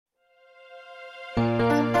Welcome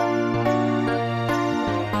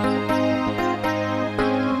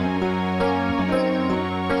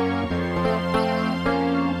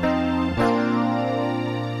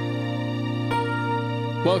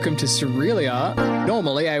to Cerealia,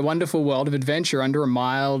 normally a wonderful world of adventure under a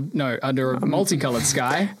multicolored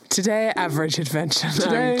sky. Today, average adventure.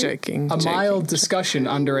 No, I'm joking. Mild discussion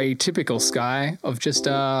under a typical sky of just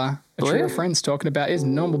a trio of friends talking about is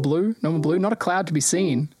normal blue, not a cloud to be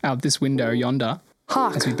seen out this window yonder.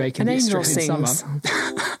 Hark, as we bake in the Australian summer.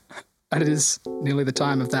 And it is nearly the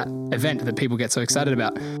time of that event that people get so excited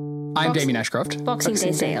about. I'm Damien Ashcroft. Boxing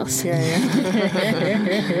Day sales. Yeah.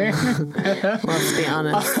 Let's be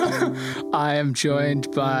honest. I am joined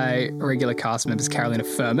by regular cast members Carolina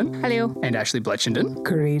Furman. Hello. And Ashley Bletchenden.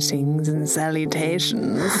 Greetings and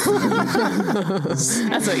salutations.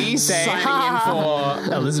 That's what you say. Signing in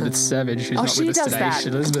for Elizabeth Savage, who's not with us today. That.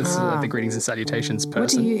 Elizabeth's the greetings and salutations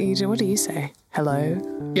person. What do you say?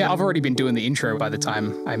 Hello? Yeah, I've already been doing the intro by the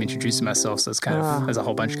time I'm introducing myself, so it's kind of, there's a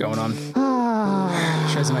whole bunch going on.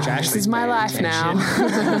 Shows how much Ashley's This is my life attention. now.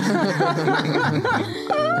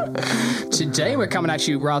 Today we're coming at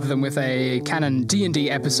you rather than with a canon D&D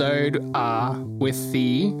episode with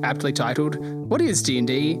the aptly titled What is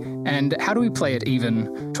D&D and how do we play it even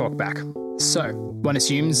talkback. So, one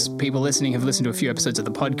assumes people listening have listened to a few episodes of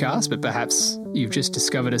the podcast, but perhaps you've just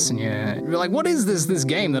discovered us and you're like, what is this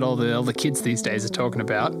game that all the kids these days are talking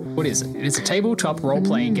about? What is it? It is a tabletop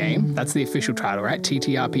role-playing game. That's the official title, right?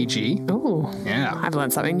 TTRPG. Oh, yeah. I've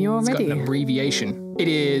learned something new already. It's got an abbreviation. It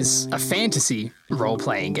is a fantasy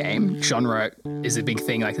role-playing game. Genre is a big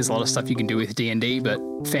thing. Like, there's a lot of stuff you can do with D&D, but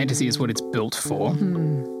fantasy is what it's built for.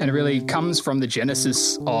 And it really comes from the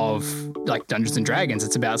genesis of, like, Dungeons & Dragons.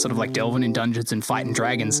 It's about sort of, like, delving in dungeons and fighting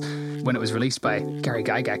dragons when it was released by Gary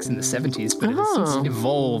Gygax in the 70s. But it's since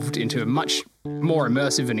evolved into a much more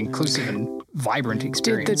immersive and inclusive and vibrant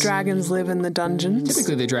experience. Did the dragons live in the dungeons?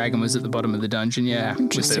 Typically, the dragon was at the bottom of the dungeon, yeah,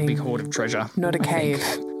 with a big hoard of treasure. Not a cave.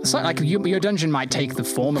 It's like your dungeon might take the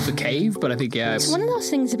form of a cave, but I think, yeah. It's one of those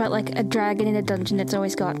things about, like, a dragon in a dungeon that's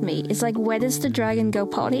always got me. It's like, where does the dragon go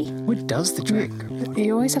potty? Where does the dragon go?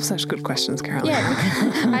 You always have such good questions, Caroline.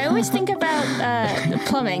 Yeah, I always think about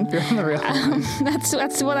plumbing. You're on the real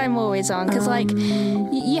That's what I'm always on, because, like,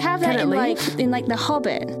 you have that in The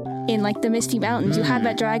Hobbit, in, like, the Misty Mountains. You have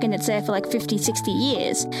that dragon that's there for, like, 50, 60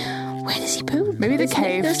 years. Where does he poop? Maybe the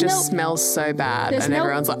cave just smells so bad and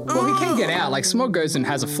everyone's like, well, he can get out. Like, Smog goes and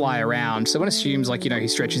has a fly around, so one assumes, like, he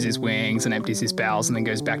stretches his wings and empties his bowels and then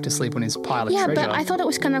goes back to sleep on his pile of treasure. Yeah, but I thought it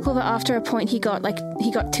was kind of cool that after a point he got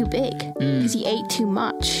too big because he ate too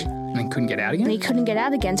much. And then couldn't get out again? And he couldn't get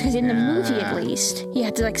out again, because in the movie, at least, he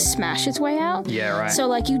had to, like, smash his way out. Yeah, right. So,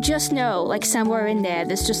 like, you just know, like, somewhere in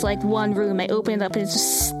there's just, like, one room. I open it up and it's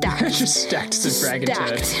just stacked. Just stacked as a dragon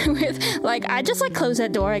turd. With, like, I just, like, close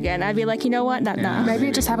that door again. I'd be like, you know what? Nah. Maybe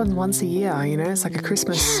it just happens once a year, It's like a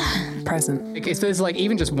Christmas present. If there's, like,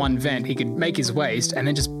 even just one vent, he could make his waste and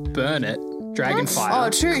then just burn it. Dragon fire. Oh,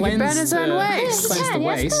 true. You burn his own waste. That's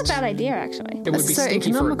not a bad idea, actually. It would be so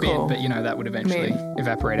stinky for a economical. bit, but, that would eventually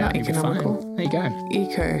evaporate out and you'd be fine. There you go.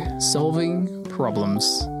 Eco. Solving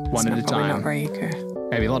problems one at a time. Not very eco.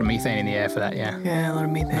 Maybe a lot of methane in the air for that, yeah. Yeah, a lot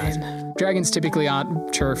of methane. Nice. Dragons typically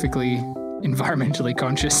aren't terrifically environmentally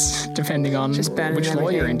conscious, depending on which law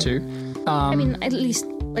you're into. I mean, at least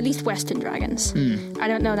Western dragons. I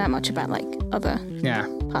don't know that much about, like, other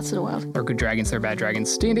parts of the world. There are good dragons, there are bad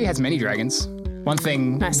dragons. D&D has many dragons. One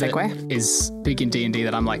thing that is big in D&D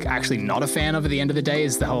that I'm, like, actually not a fan of at the end of the day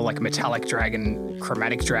is the whole, like, metallic dragon,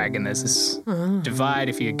 chromatic dragon. There's this divide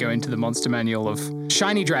if you go into the monster manual of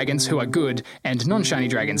shiny dragons who are good and non-shiny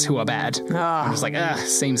dragons who are bad. I'm just like,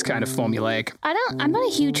 seems kind of formulaic. I'm not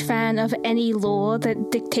a huge fan of any law that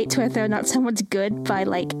dictates whether or not someone's good by,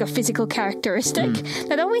 like, a physical characteristic.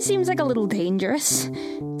 That always seems like a little dangerous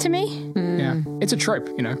to me. Yeah. It's a trope,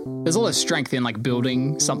 There's a lot of strength in, like,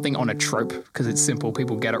 building something on a trope because it's simple.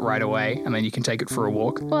 People get it right away and then you can take it for a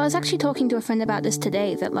walk. Well, I was actually talking to a friend about this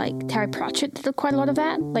today, that, like, Terry Pratchett did quite a lot of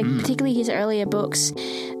that. Like, particularly his earlier books,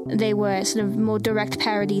 they were sort of more direct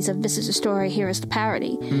parodies of this is a story, here is the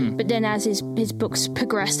parody. But then as his books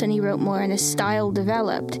progressed and he wrote more and his style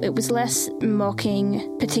developed, it was less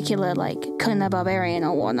mocking particular, like, Conan the Barbarian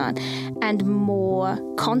or whatnot, and more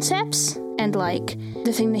concepts. And, like,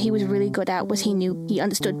 the thing that he was really good at was he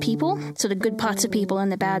understood people. So the good parts of people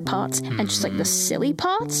and the bad parts and just, like, the silly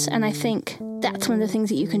parts. And I think that's one of the things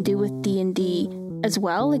that you can do with D&D as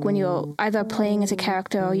well. Like when you're either playing as a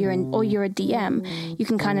character or you're a DM, you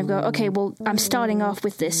can kind of go, okay, well, I'm starting off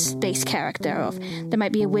with this base character of there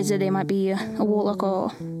might be a wizard, there might be a warlock or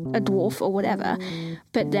a dwarf or whatever,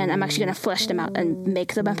 but then I'm actually going to flesh them out and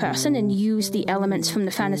make them a person and use the elements from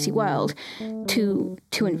the fantasy world to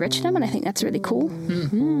enrich them, and I think that's really cool.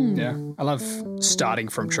 Yeah, I love starting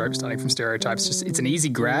from tropes, starting from stereotypes. Just it's an easy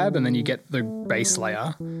grab, and then you get the base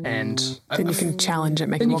layer, and then you can challenge it,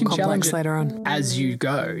 make it more complex later on as you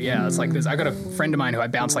go. Yeah, it's like this. I got a friend of mine who I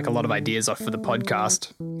bounce like a lot of ideas off for the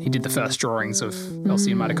podcast. He did the first drawings of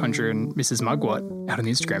Elsie and Mitochondria and Mrs. Mugwort out on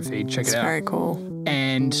the Instagram feed. Check it out. Very cool.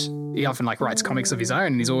 And he often like writes comics of his own,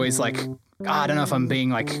 and he's always like, I don't know if I'm being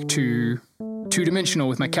like too two-dimensional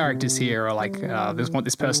with my characters here, or like just want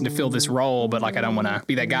this person to fill this role, but like I don't want to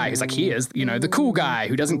be that guy who's like, here's, you know, the cool guy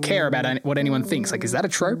who doesn't care about what anyone thinks. Like, is that a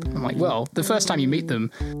trope? I'm like, well, the first time you meet them,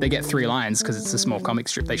 they get 3 lines because it's a small comic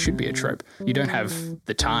strip. They should be a trope. You don't have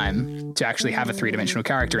the time to actually have a 3-dimensional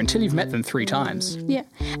character until you've met them 3 times. Yeah,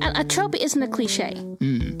 and a trope isn't a cliche.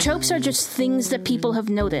 Tropes are just things that people have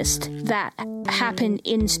noticed that happen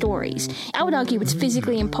in stories. I would argue it's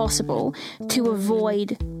physically impossible to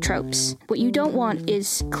avoid tropes. What you don't want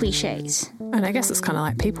is cliches. And I guess it's kind of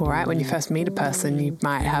like people, right? When you first meet a person, you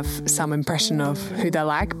might have some impression of who they're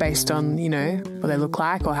like based on, you know, what they look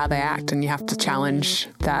like or how they act, and you have to challenge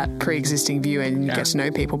that pre-existing view, and you get to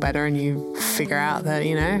know people better, and you figure out that,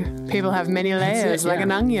 you know, people have many layers like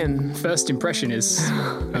an onion. First impression is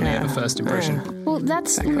only ever first impression. Well,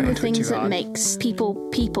 that's one of the things that makes people,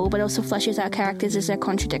 but also fleshes out characters is their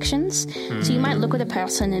contradictions. So you might look at a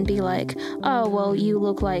person and be like, oh, well, you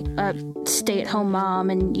look like a stay-at-home mom,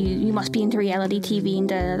 and you must be into reality TV and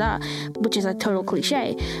da-da-da, which is a total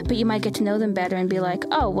cliche. But you might get to know them better and be like,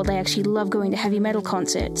 oh, well, they actually love going to heavy metal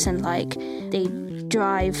concerts, and like they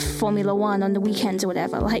drive Formula One on the weekends or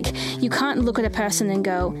whatever. Like, you can't look at a person and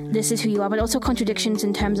go, this is who you are, but also contradictions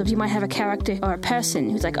in terms of you might have a character or a person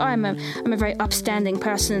who's like, oh, I'm a very upstanding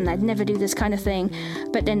person and I'd never do this kind of thing.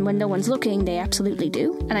 But then when no one's looking, they absolutely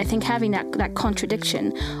do. And I think having that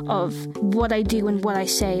contradiction of what I do and what I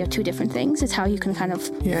say are 2 different things is how you can kind of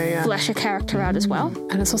flesh a character out as well.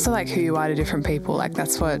 And it's also like who you are to different people. Like,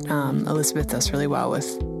 that's what Elizabeth does really well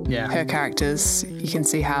with her characters. You can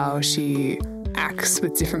see how she acts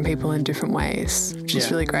with different people in different ways, which is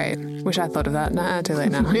really great. Wish I thought of that. Nah, too late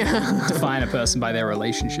now. Define a person by their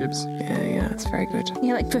relationships. Yeah, it's very good.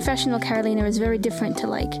 Yeah, like professional Carolina is very different to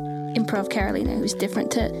like improv Carolina, who's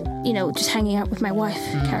different to, you know, just hanging out with my wife,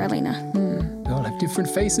 Carolina. They all have different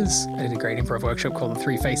faces. I did a great improv workshop called The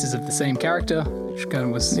 3 Faces of the Same Character, which kind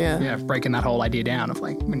of was breaking that whole idea down of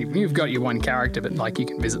like, when you've got your one character, but like you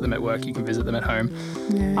can visit them at work, you can visit them at home.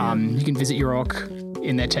 You can visit your orc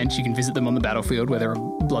in their tent, you can visit them on the battlefield where they're a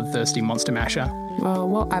bloodthirsty monster masher. Well,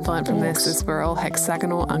 what I've learned from this is we're all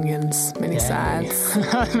hexagonal onions, many sides.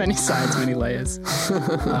 Many sides, many layers.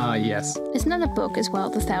 Yes. Isn't that a book as well,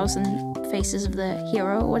 The 1,000 Faces of the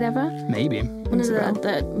Hero or whatever? Maybe. One of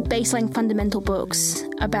the baseline fundamental books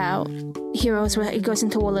about heroes, where it goes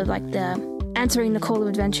into all of like the answering the call of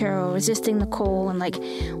adventure or resisting the call, and like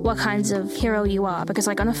what kinds of hero you are. Because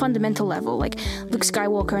like on a fundamental level, like Luke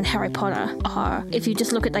Skywalker and Harry Potter are, if you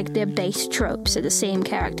just look at like their base tropes, are the same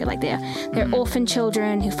character. Like they're orphan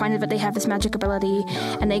children who find out that they have this magic ability,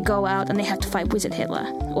 and they go out and they have to fight Wizard Hitler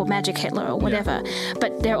or Magic Hitler or whatever.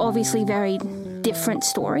 But they're obviously very different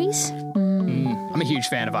stories. I'm a huge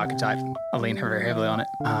fan of archetype. I lean very heavily on it,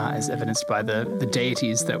 as evidenced by the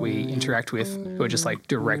deities that we interact with, who are just like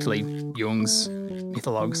directly Jung's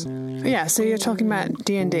mythologues. Yeah, so you're talking about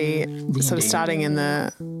D&D sort of starting in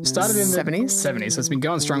the 70s? 70s, so it's been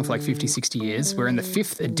going strong for like 50, 60 years. We're in the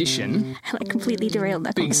 5th edition. I like completely derailed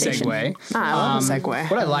that Big conversation. segue. I love a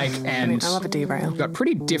segue. What I like, and I love a derail. we've got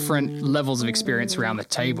pretty different levels of experience around the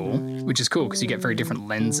table, which is cool because you get very different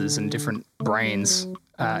lenses and different brains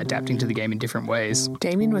adapting to the game in different ways.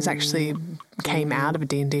 Damien came out of a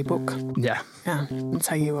D&D book. Yeah. Yeah, that's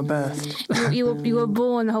how you were birthed. You were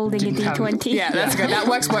born holding a D20. Yeah, that's good. That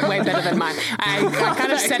works way better than mine. I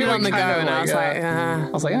kind of said it on the go, and I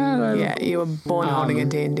was like, yeah, you were born holding a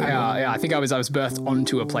D&D book. Yeah, I think I was birthed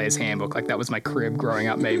onto a player's handbook. Like that was my crib growing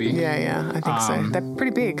up, maybe. Yeah, I think so. They're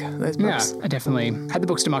pretty big, those books. Yeah, I definitely had the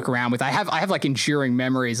books to muck around with. I have like enduring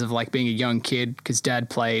memories of like being a young kid because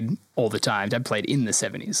Dad played all the time. Dad played in the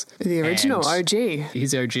 70s. The original OG.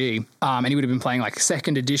 He's OG. And he would have been playing like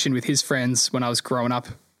 2nd edition with his friends when I was growing up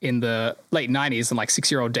in the late 90s, and like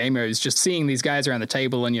 6-year-old demos, just seeing these guys around the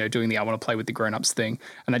table and, you know, doing the I want to play with the grown-ups thing.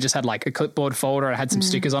 And I just had like a clipboard folder. I had some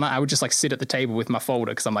stickers on it. I would just like sit at the table with my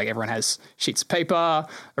folder because I'm like, everyone has sheets of paper,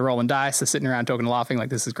 they're rolling dice, they're sitting around talking and laughing. Like,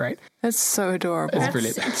 this is great. That's so adorable. It's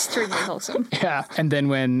brilliant. Extremely wholesome. Yeah. And then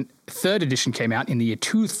when 3rd edition came out in the year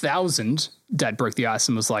 2000, Dad broke the ice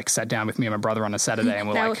and was like, sat down with me and my brother on a Saturday and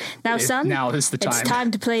we're now, son, now is the time. It's time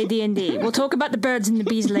to play D&D. We'll talk about the birds and the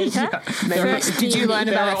bees later. First, Did you learn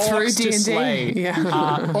about it through D&D?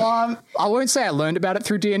 Yeah. I won't say I learned about it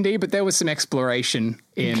through D&D, but there was some exploration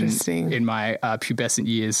in my pubescent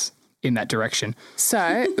years in that direction.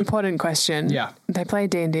 So, important question. Yeah. They play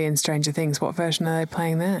D&D in Stranger Things. What version are they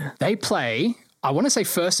playing there? They play, I want to say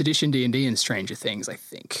 1st edition D&D in Stranger Things, I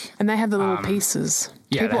think. And they have the little pieces.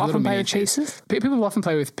 Yeah, People often play with pieces? People often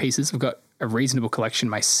play with pieces. I've got a reasonable collection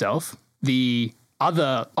myself. The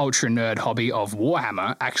other ultra nerd hobby of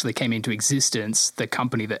Warhammer actually came into existence. The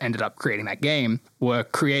company that ended up creating that game were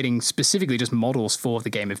creating specifically just models for the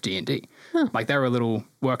game of D&D. Like they were a little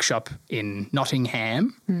workshop in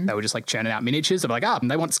Nottingham. They were just like churning out miniatures. They were like,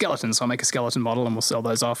 they want skeletons, so I'll make a skeleton model and we'll sell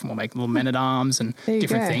those off and we'll make little men-at-arms and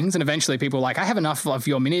different things. And eventually people were like, I have enough of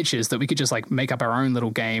your miniatures that we could just like make up our own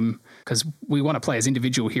little game because we want to play as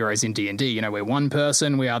individual heroes in D&D. You know, we're one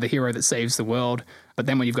person, we are the hero that saves the world. But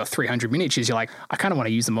then when you've got 300 miniatures, you're like, I kind of want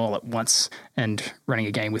to use them all at once. And running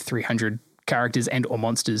a game with 300 characters and or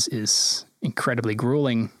monsters is incredibly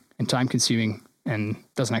grueling and time-consuming and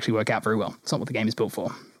doesn't actually work out very well. It's not what the game is built for.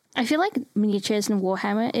 I feel like miniatures and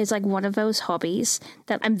Warhammer is like one of those hobbies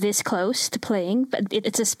that I'm this close to playing, but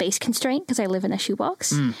it's a space constraint because I live in a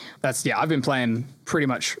shoebox. I've been playing pretty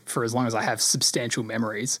much for as long as I have substantial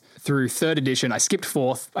memories. Through 3rd edition, I skipped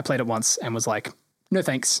 4th. I played it once and was like, no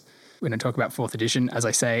thanks. We're going to talk about 4th edition, as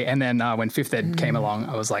I say. And then when 5th ed came along,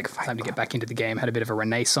 I was like, time to get back into the game. Had a bit of a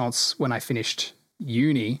renaissance when I finished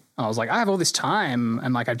uni. I was like, I have all this time.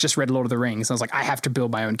 And like, I just read Lord of the Rings. I was like, I have to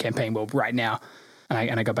build my own campaign world right now.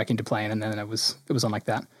 And I got back into playing and then it was on like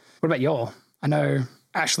that. What about y'all? I know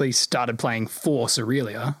Ashley started playing Force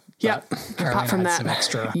Aurelia. Yeah. Apart from that,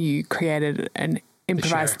 extra you created an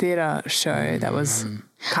improvised theatre show that was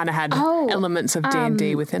kind of had elements of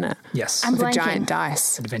D&D within it. Yes. I'm with blanking. a giant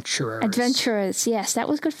dice. Adventurers, yes, that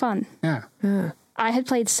was good fun. Yeah. I had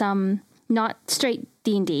played some, not straight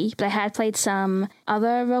D&D, but I had played some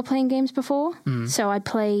other role-playing games before. So I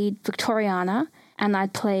played Victoriana, and I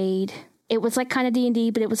played... It was like kind of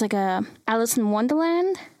D&D, but it was like a Alice in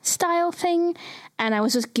Wonderland style thing. And I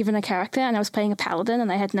was just given a character and I was playing a paladin and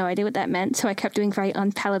I had no idea what that meant. So I kept doing very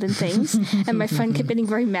unpaladin things. And my friend kept getting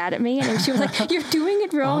very mad at me. And she was like, you're doing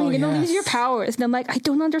it wrong. You're going to lose your powers. And I'm like, I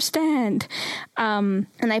don't understand. And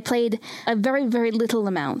I played a very, very little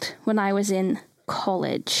amount when I was in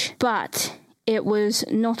college. But... it was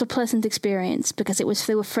not a pleasant experience because it was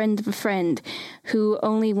through a friend of a friend who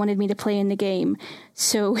only wanted me to play in the game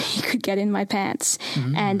so he could get in my pants.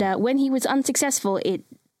 And when he was unsuccessful, it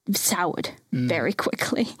soured very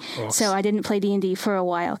quickly. So I didn't play D&D for a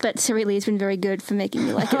while. But Cerulli has been very good for making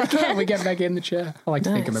me like it again. We get back in the chair. I like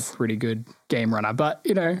to think I'm a pretty good game runner. But,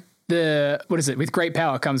 you know, with great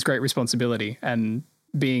power comes great responsibility. And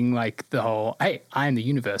being like the whole, hey, I am the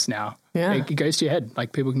universe now. Yeah. It goes to your head.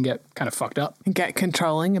 Like people can get kind of fucked up. And get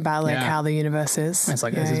controlling about like how the universe is. And it's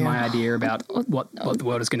like, this is my idea about what the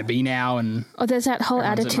world is going to be now. And there's that whole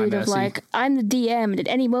attitude of like, I'm the DM and at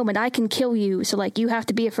any moment I can kill you. So like, you have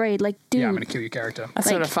to be afraid. Like, dude. Yeah, I'm going to kill your character. That's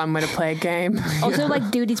like, sort of fun way to play a game. Also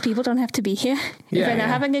like, dude, these people don't have to be here. If they're not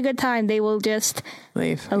having a good time, they will just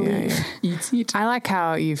leave. Eat. I like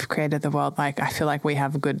how you've created the world. Like, I feel like we can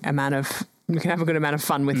have a good amount of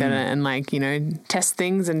fun with it and like, you know, test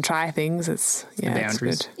things and try things. It's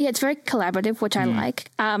good. Yeah, it's very collaborative, which I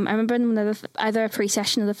like. I remember in either a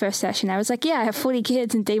pre-session or the first session, I was like, I have 40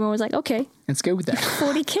 kids. And Damon was like, okay. Let's go with that.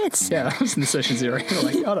 40 kids. Yeah, that was in the session 0.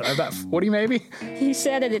 Like, I don't know, about 40 maybe? He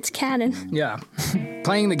said it, it's canon. Yeah.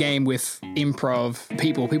 Playing the game with improv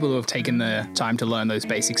people who have taken the time to learn those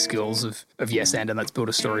basic skills of yes and let's build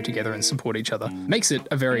a story together and support each other makes it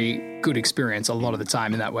a very good experience a lot of the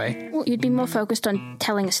time in that way. Well, you'd be more focused on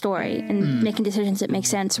telling a story and making decisions that make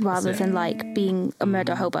sense rather than like being a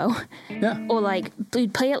murder hobo. Yeah. Or like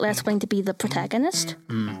you'd play it less wanting to be the protagonist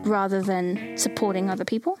rather than supporting other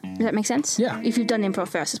people. Does that make sense? Yeah. If you've done improv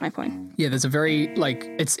first is my point. Yeah, there's a very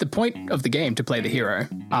it's the point of the game to play the hero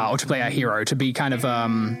or to play our hero, to be kind of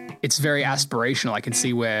it's very aspirational. I can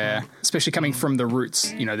see where, especially coming from the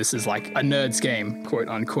roots, you know, this is like a nerd's game, quote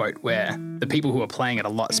unquote, where the people who are playing it a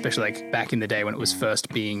lot, especially like back in the day when it was first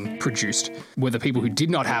being produced, were the people who did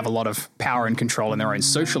not have a lot of power and control in their own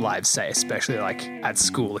social lives, say, especially like at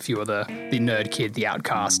school. If you were the nerd kid, the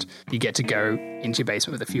outcast, you get to go into your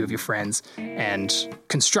basement with a few of your friends and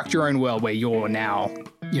construct your own world where you're now,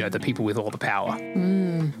 you know, the people with all the power.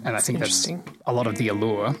 And I think that's a lot of the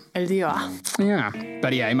allure. Yeah.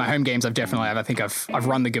 But yeah, in my home games, I think I've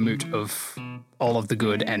run the gamut of all of the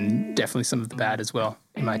good and definitely some of the bad as well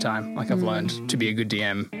in my time. Like I've learned to be a good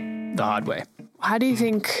DM the hard way. How do you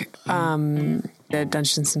think the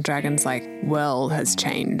Dungeons and Dragons like world has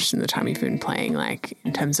changed in the time you've been playing, like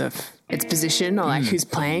in terms of its position or like who's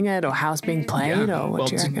playing it or how it's being played or what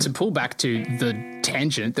do you reckon? To pull back to the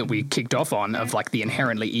tangent that we kicked off on of like the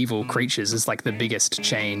inherently evil creatures is like the biggest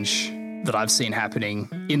change that I've seen happening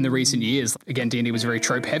in the recent years. Again, D&D was very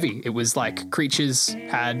trope heavy. It was like creatures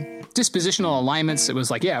had dispositional alignments. It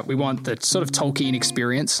was like, yeah, we want the sort of Tolkien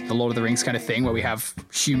experience, the Lord of the Rings kind of thing, where we have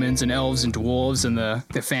humans and elves and dwarves and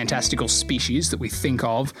the fantastical species that we think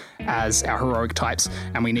of as our heroic types.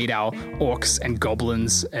 And we need our orcs and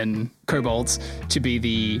goblins and kobolds to be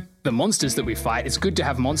the monsters that we fight. It's good to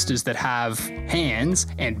have monsters that have hands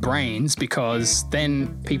and brains because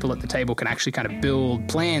then people at the table can actually kind of build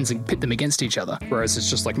plans and pit them against each other. Whereas it's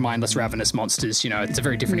just like mindless, ravenous monsters, you know, it's a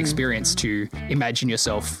very different experience to imagine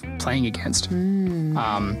yourself playing against.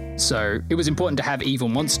 So it was important to have evil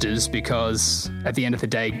monsters because at the end of the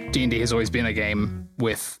day, D&D has always been a game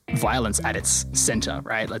with violence at its center,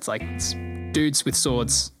 right? It's dudes with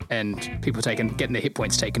swords and people getting their hit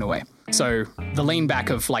points taken away. So the lean back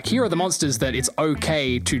of like, here are the monsters that it's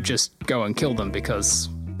okay to just go and kill them because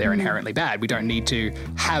they're inherently bad. We don't need to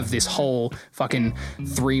have this whole fucking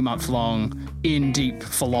 3-month-long in-deep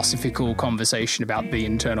philosophical conversation about the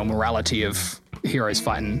internal morality of heroes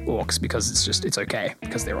fighting orcs because it's okay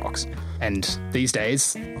because they're orcs. And these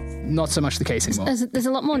days, not so much the case anymore. There's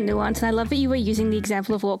a lot more nuance, and I love that you were using the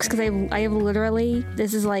example of orcs because I have literally,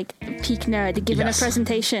 this is like peak nerd, given a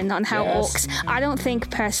presentation on how orcs, I don't think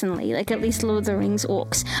personally, like at least Lord of the Rings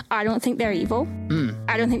orcs, I don't think they're evil.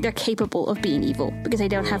 I don't think they're capable of being evil because they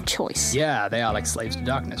don't have choice. Yeah, they are like slaves to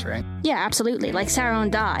darkness, right? Yeah, absolutely. Like Sauron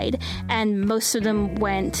died, and most of them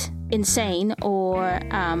went insane or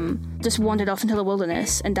just wandered off into the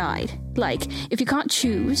wilderness and died. Like, if you can't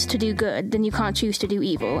choose to do good, then you can't choose to do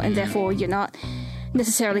evil, and therefore you're not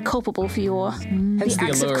necessarily culpable for the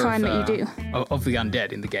acts of crime that you do. Of the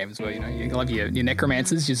undead in the game as well, you know. You love your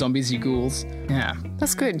necromancers, your zombies, your ghouls. Yeah.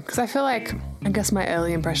 That's good, because I feel like, I guess my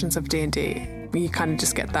early impressions of D&D, you kind of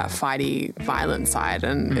just get that fighty, violent side,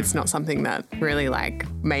 and it's not something that really like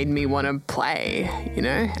made me want to play, you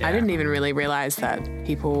know? Yeah. I didn't even really realize that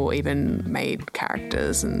people even made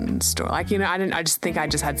characters and story. Like, you know, I just think I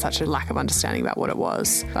just had such a lack of understanding about what it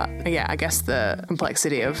was. But yeah, I guess the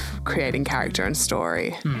complexity of creating character and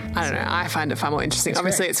story, I don't know, I find it far more interesting.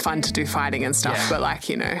 Obviously, it's fun to do fighting and stuff, but like,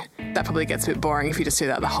 you know, that probably gets a bit boring if you just do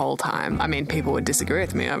that the whole time. I mean, people would disagree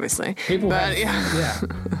with me, obviously.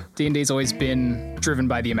 D&D's always been driven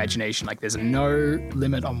by the imagination. Like, there's no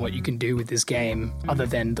limit on what you can do with this game other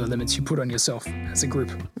than the limits you put on yourself as a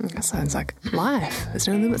group. That sounds like life. There's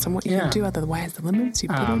no limits on what you can do otherwise the limits you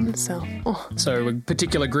put on yourself. So a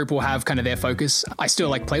particular group will have kind of their focus. I still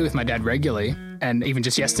like play with my dad regularly, and even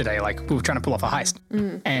just yesterday, like, we were trying to pull off a heist,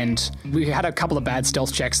 and we had a couple of bad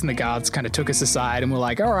stealth checks, and the guards kind of took us aside and were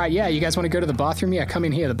like, all right, yeah, you guys want to go to the bathroom? Yeah, come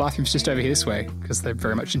in here. The bathroom's just over here this way, because they're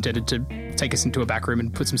very much intended to take us into a back room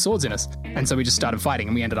and put some swords in us. And so we just started fighting,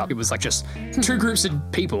 and we ended up, it was like just two groups of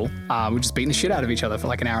people. We were just beating the shit out of each other for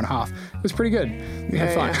like an hour and a half. It was pretty good. We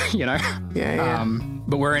had fun, you know?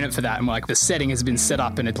 But we're in it for that, and we're like, the setting has been set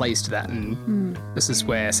up and it plays to that, and this is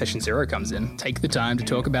where Session Zero comes in. Take the time to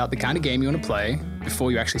talk about the kind of game you want to play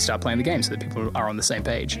before you actually start playing the game so that people are on the same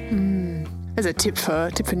page. As a tip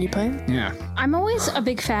for new players? Yeah. I'm always a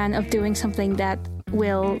big fan of doing something that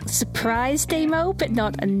will surprise Damo but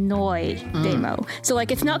not annoy Damo. So like,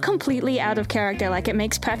 it's not completely out of character. Like, it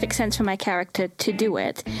makes perfect sense for my character to do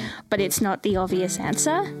it, but it's not the obvious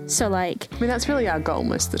answer. So like, I mean, that's really our goal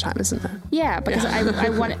most of the time, isn't it? Yeah, because I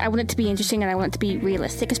want it to be interesting, and I want it to be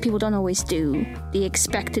realistic, because people don't always do the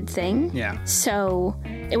expected thing. Yeah. So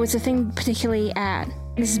it was a thing particularly at,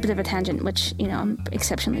 this is a bit of a tangent, which, you know, I'm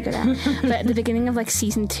exceptionally good at. But at the beginning of like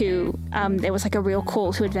season 2, there was like a real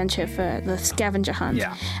call to adventure for the scavenger hunt.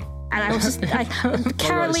 Yeah. And I was just like,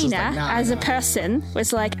 Carolina, as a person,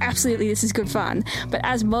 was like, absolutely, this is good fun. But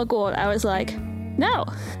as Mugwort, I was like, no,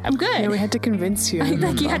 I'm good. Yeah, we had to convince you.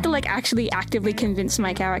 Like, you had to like actually actively convince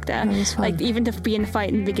my character. Like, even to be in a fight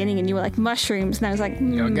in the beginning, and you were like, mushrooms, and I was like,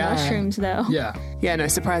 mushrooms though. Yeah. Yeah, no,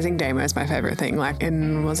 surprising Damo is my favourite thing. Like,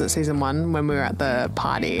 was it season 1 when we were at the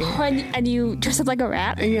party? Oh, and you dressed up like a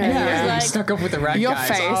rat? Yeah. And I was like, you stuck up with the rat your guys.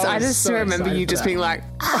 face, I just remember you just being like,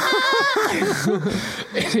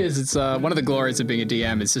 It is. It's one of the glories of being a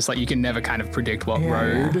DM. It's just like, you can never kind of predict what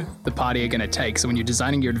road the party are going to take. So when you're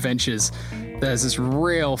designing your adventures, there's this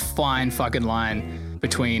real fine fucking line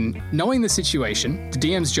between knowing the situation. The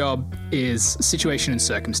DM's job is situation and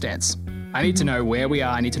circumstance. I need to know where we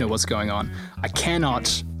are. I need to know what's going on. I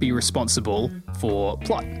cannot be responsible for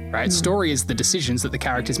plot, right? Story is the decisions that the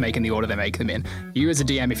characters make in the order they make them in. You as a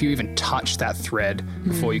DM, if you even touch that thread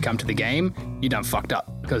before you come to the game, you're done fucked up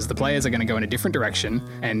because the players are going to go in a different direction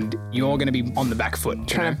and you're going to be on the back foot.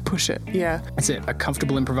 Trying to push it. Yeah. That's it. A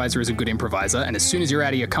comfortable improviser is a good improviser. And as soon as you're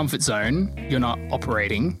out of your comfort zone, you're not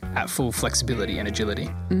operating at full flexibility and agility.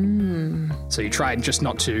 So you try just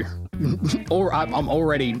not to, or I'm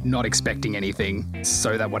already not expecting anything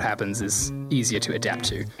so that what happens is easier to adapt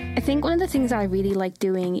to. I think one of the things I really like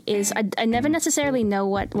doing is I never necessarily know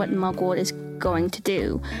what Mugwort is going to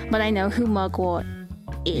do, but I know who Mugwort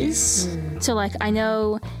is. So like I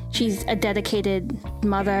know she's a dedicated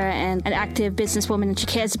mother and an active businesswoman, and she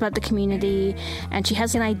cares about the community, and she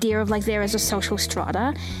has an idea of like there is a social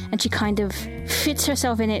strata, and she kind of fits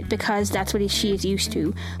herself in it because that's what she is used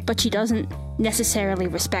to, but she doesn't necessarily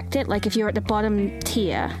respect it. Like if you're at the bottom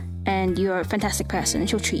tier and you're a fantastic person,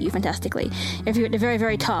 she'll treat you fantastically. If you're at the very,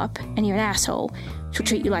 very top and you're an asshole, she'll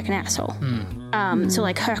treat you like an asshole. So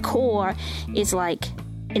like her core is like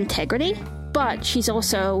integrity, but she's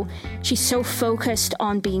so focused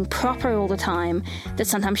on being proper all the time that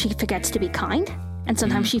sometimes she forgets to be kind, and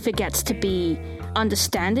sometimes she forgets to be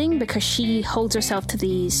understanding because she holds herself to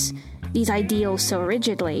these ideals so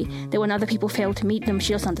rigidly that when other people fail to meet them,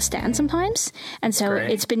 she doesn't understand sometimes. And so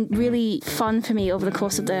it's been really fun for me over the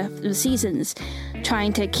course of the seasons,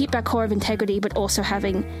 trying to keep that core of integrity, but also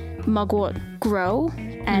having Mugwort grow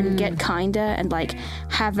and get kinder and like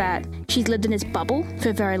have that. She's lived in this bubble for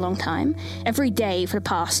a very long time. Every day for the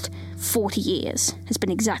past 40 years has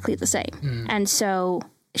been exactly the same. And so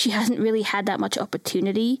she hasn't really had that much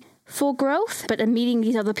opportunity for growth, but in meeting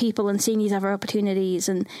these other people and seeing these other opportunities,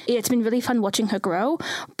 and it's been really fun watching her grow.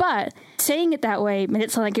 But saying it that way made it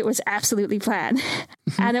sound like it was absolutely planned,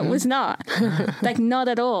 and it was not. Like not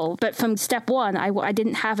at all. But from step one, I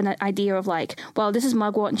didn't have an idea of like, well, this is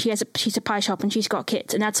Mugwort and she's a pie shop and she's got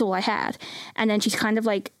kids, and that's all I had. And then she's kind of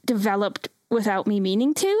like developed without me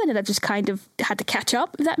meaning to, and then I just kind of had to catch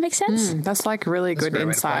up, if that makes sense. That's like really good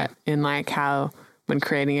insight in like how when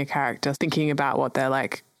creating a character, thinking about what they're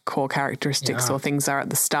like core characteristics or things are at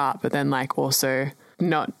the start, but then like also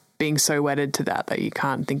not being so wedded to that you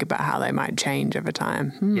can't think about how they might change over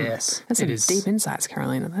time. Yes. That's some deep insights,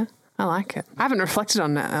 Carolina, there. I like it. I haven't reflected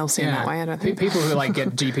on Elsie in that way, I don't think. People who like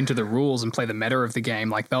get deep into the rules and play the meta of the game,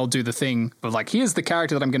 like they'll do the thing of like, here's the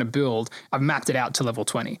character that I'm going to build. I've mapped it out to level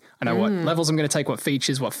 20. I know what levels I'm going to take, what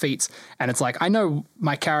features, what feats. And it's like, I know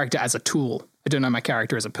my character as a tool. I don't know my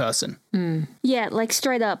character as a person. Yeah, like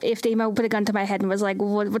straight up, if Demo put a gun to my head and was like,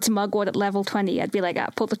 what's Mugwort at level 20? I'd be like,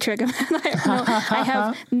 pull the trigger. I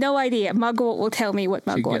have no idea. Mugwort will tell me what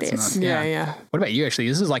Mugwort is. Yeah. What about you, actually?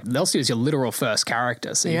 This is like, Elsie is your literal first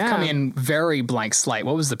character. So you've come in very blank slate.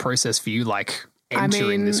 What was the process for you, like,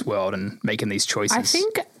 entering this world and making these choices? I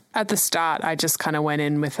think at the start, I just kind of went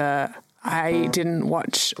in with I didn't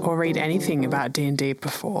watch or read anything about D&D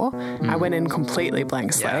before. I went in completely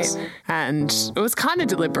blank slate, and it was kind of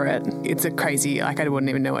deliberate. It's a crazy, like I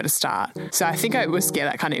wouldn't even know where to start. So I think I was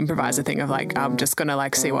that kind of improviser thing of like, I'm just going to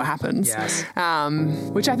like see what happens.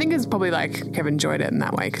 Which I think is probably like Kevin enjoyed it in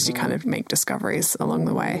that way because you kind of make discoveries along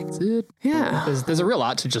the way. That's it. Yeah. There's a real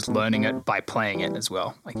art to just learning it by playing it as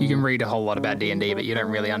well. Like you can read a whole lot about D&D, but you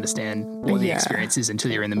don't really understand what the experience is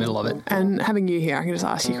until you're in the middle of it. And having you here, I can just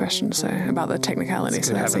ask you questions. So about the technicality,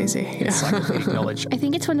 so that's easy. Encyclopedic knowledge. I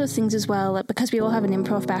think it's one of those things as well, that because we all have an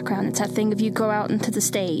improv background, it's that thing of you go out into the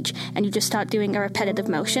stage and you just start doing a repetitive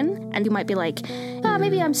motion, and you might be like,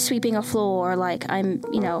 maybe I'm sweeping a floor, or like I'm,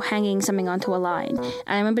 hanging something onto a line. And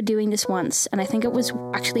I remember doing this once, and I think it was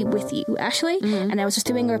actually with you, Ashley, and I was just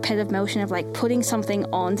doing a repetitive motion of like putting something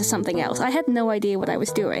onto something else. I had no idea what I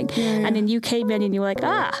was doing. And then you came in and you were like,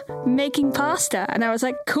 making pasta. And I was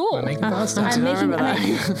like, cool. I'm making pasta.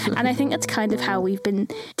 And I think that's kind of how we've been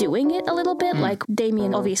doing it a little bit. Like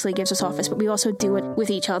Damien obviously gives us Office, but we also do it with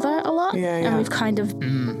each other a lot. And we've kind of,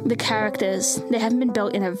 the characters, they haven't been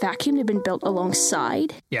built in a vacuum, they've been built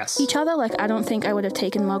alongside each other. Like I don't think I would have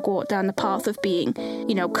taken Mugwort down the path of being,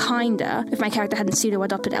 kinder if my character hadn't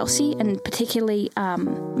pseudo-adopted Elsie, and particularly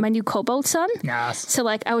my new kobold son. Yes. So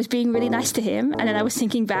like I was being really nice to him, and then I was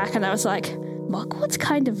thinking back and I was like, Mugwort's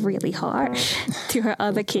kind of really harsh to her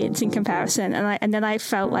other kids in comparison. And then I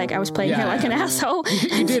felt like I was playing her like an asshole.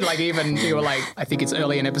 You did, like, even, you were like, I think it's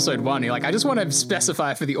early in episode 1, you're like, I just want to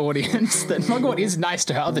specify for the audience that Mugwort is nice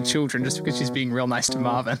to her other children just because she's being real nice to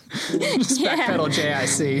Marvin. Just backpedal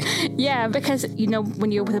JIC. Yeah, because, you know,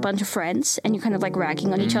 when you're with a bunch of friends and you're kind of like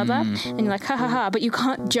ragging on each other and you're like, ha ha ha, but you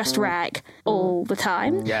can't just rag all the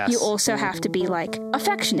time. Yes. You also have to be like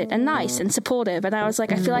affectionate and nice and supportive. And I was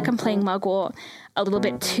like, I feel like I'm playing Mugwort a little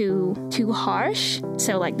bit too harsh.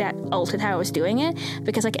 So like that altered how I was doing it,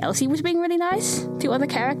 because like Elsie was being really nice to other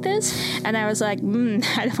characters. And I was like,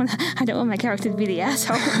 I don't want my character to be the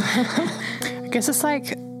asshole. I guess it's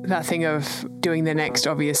like that thing of doing the next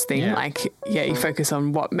obvious thing. Yeah. Like, yeah, you focus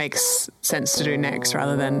on what makes sense to do next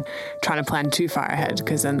rather than trying to plan too far ahead,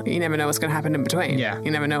 because then you never know what's going to happen in between. Yeah. You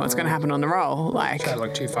never know what's going to happen on the roll. Like, Try to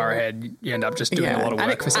look too far ahead, you end up just doing a lot of and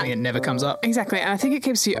work for something that never comes up. Exactly. And I think it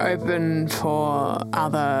keeps you open for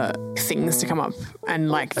other things to come up, and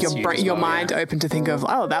like That's huge as your well, mind open to think of,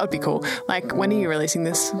 oh, that would be cool. Like, when are you releasing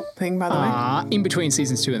this thing, by the way? In between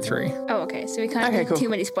seasons 2 and 3. Oh, okay. So we can't have cool. too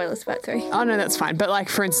many spoilers about 3. Oh, no, that's fine. But like,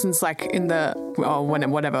 for instance, like in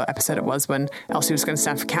whatever episode it was when Elsie was going to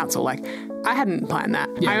stand for council, like I hadn't planned that.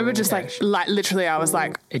 Yeah, I remember just like literally I was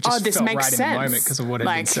like, It just this felt makes right sense. in the moment because of what had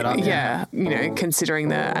been set up. Yeah, you know,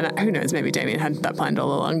 considering and who knows, maybe Damien had that planned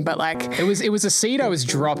all along, but like It was a seed I was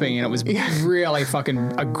dropping, and it was really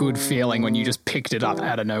fucking a good feeling when you just picked it up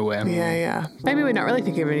out of nowhere. yeah. Maybe we're not really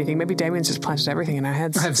thinking of anything. Maybe Damien's just planted everything in our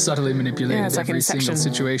heads. I've subtly manipulated it's like every Inception. single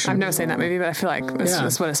situation. I've never seen that movie, but I feel like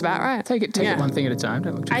that's what it's about, right? Take it one thing at a time.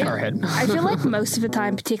 Don't look too far ahead. I feel like most of the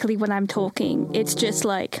time, particularly when I'm talking, it's just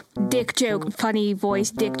like dick joke, funny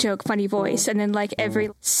voice, dick joke, funny voice. And then like every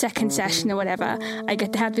second session or whatever, I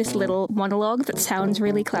get to have this little monologue that sounds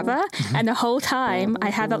really clever. And the whole time I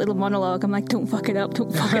have that little monologue, I'm like, don't fuck it up,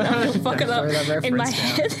 don't fuck it up, don't fuck it up in my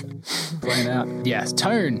head. Playing out. Yes,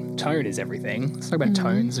 tone. Tone is everything. Let's talk about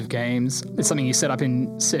tones of games. It's something you set up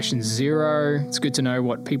in session 0. It's good to know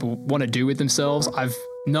what people want to do with themselves. I've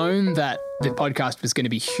known that the podcast was going to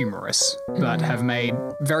be humorous, but have made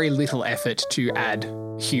very little effort to add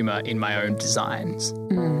humour in my own designs.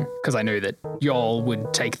 Because I knew that y'all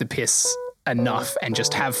would take the piss enough and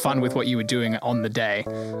just have fun with what you were doing on the day.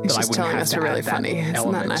 He's just telling us we're really funny.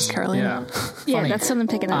 Isn't that nice, Caroline? Yeah. Yeah, that's something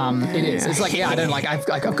picking up. It is. It's like, I don't like, I've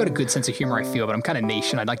got a good sense of humor, I feel, but I'm kind of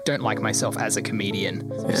niche and I don't like myself as a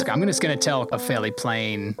comedian. I'm just going to tell a fairly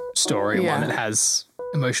plain story, one that has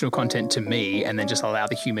emotional content to me, and then just allow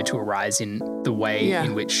the humor to arise in the way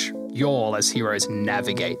in which y'all as heroes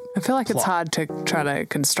navigate. I feel like it's hard to try to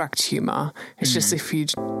construct humor. It's just if you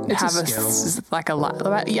have I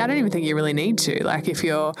don't even think you really need to. Like if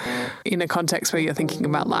you're in a context where you're thinking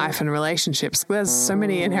about life and relationships, there's so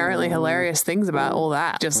many inherently hilarious things about all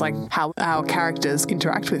that. Just like how our characters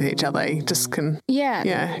interact with each other. You just can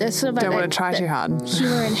that's sort of don't want to try too hard.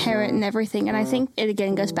 Humor inherent in everything, and I think it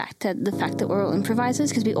again goes back to the fact that we're all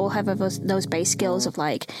improvisers, because we all have those base skills of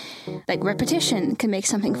like repetition can make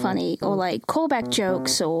something funny, or like callback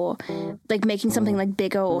jokes, or like making something like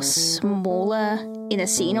bigger or smaller in a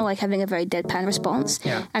scene, or like having a very deadpan response.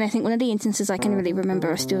 Yeah. And I think one of the instances I can really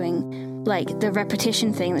remember us doing, like the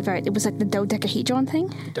repetition thing, it was like the dodecahedron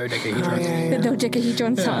thing. Dodecahedron. The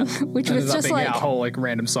dodecahedron song, which was just like a whole like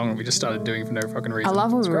random song that we just started doing for no fucking reason. I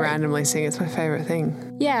love when we randomly sing. It's my favourite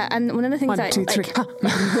thing. Yeah, and one of the things 1, 2, 3.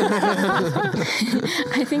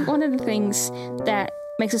 I think one of the things that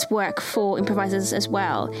makes us work for improvisers as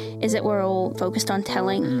well is that we're all focused on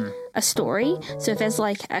telling a story. So if there's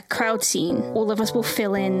like a crowd scene, all of us will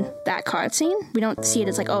fill in that crowd scene. We don't see it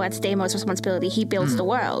as like, oh, that's Damo's responsibility, he builds the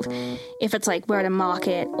world. If it's like we're at a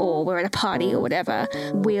market or we're at a party or whatever,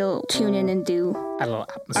 we'll tune in and do Add a little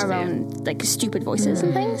atmosphere. our own like stupid voices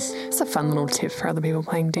and things. It's a fun little tip for other people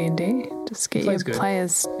playing D&D. Just get your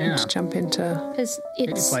players to jump into. Because Get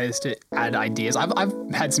your players to add ideas. I've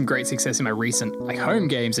had some great success in my recent like home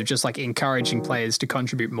games of just like encouraging players to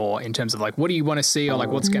contribute more in terms of like, what do you want to see, or like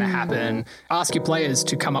what's going to happen. Ask your players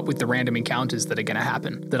to come up with the random encounters that are going to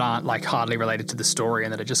happen that aren't like hardly related to the story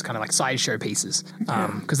and that are just kind of like sideshow pieces.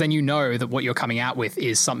 Because then you know that what you're coming out with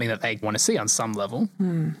is something that they want to see on some level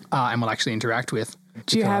and will actually interact with.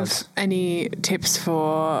 Do you have any tips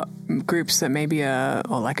for groups that maybe are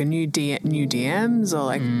or like a new DMs or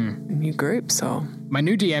like new groups? Or my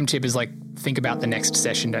new DM tip is like, think about the next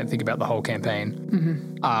session, don't think about the whole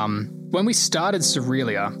campaign. when we started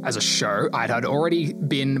Cerealia as a show, I had already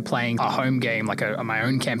been playing a home game, like my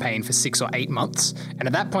own campaign for 6 or 8 months. And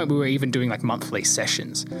at that point, we were even doing like monthly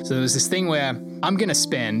sessions. So there was this thing where I'm going to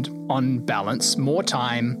spend, on balance, more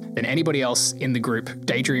time than anybody else in the group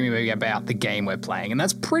daydreaming about the game we're playing. And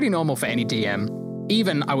that's pretty normal for any DM.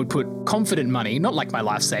 Even I would put confident money, not like my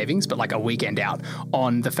life savings, but like a weekend out,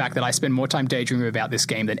 on the fact that I spend more time daydreaming about this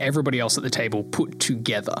game than everybody else at the table put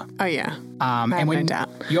together. Oh, yeah. And when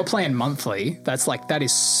you're playing monthly, that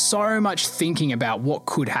is so much thinking about what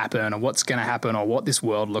could happen or what's going to happen or what this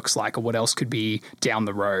world looks like or what else could be down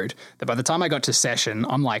the road, that by the time I got to session,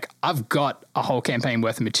 I'm like, I've got a whole campaign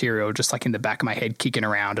worth of material just like in the back of my head kicking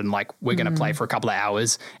around, and like we're going to play for a couple of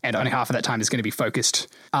hours and only half of that time is going to be focused.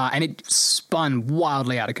 And it spun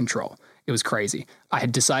wildly out of control. It was crazy. I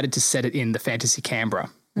had decided to set it in the Fantasy Canberra,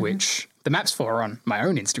 which the maps for are on my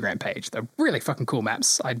own Instagram page. They're really fucking cool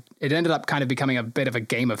maps. It ended up kind of becoming a bit of a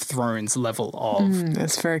Game of Thrones level of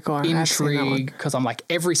that's very cool. Intrigue, because I'm like,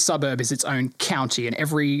 every suburb is its own county and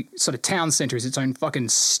every sort of town centre is its own fucking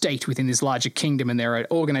state within this larger kingdom, and there are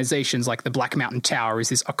organisations like the Black Mountain Tower is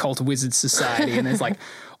this occult wizard society, and there's like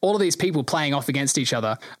all of these people playing off against each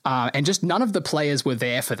other, and just none of the players were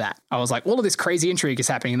there for that. I was like, all of this crazy intrigue is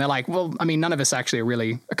happening, and they're like, well, I mean, none of us actually are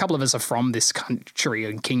really, a couple of us are from this country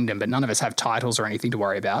and kingdom, but none of us have titles or anything to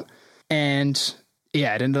worry about. And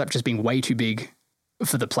yeah, it ended up just being way too big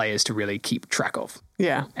for the players to really keep track of.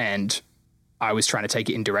 Yeah. And I was trying to take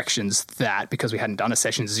it in directions that, because we hadn't done a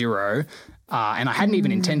session 0, and I hadn't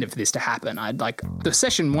even intended for this to happen. The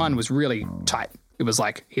session 1 was really tight. It was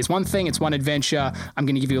like, here's one thing, it's one adventure. I'm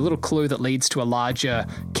going to give you a little clue that leads to a larger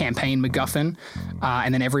campaign MacGuffin.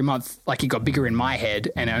 And then every month, like, it got bigger in my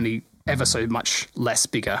head and only ever so much less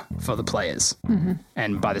bigger for the players.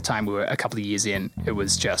 And by the time we were a couple of years in, it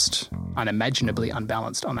was just unimaginably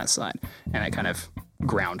unbalanced on that side. And it kind of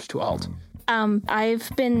ground to a halt.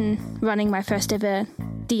 I've been running my first ever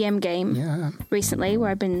DM game recently,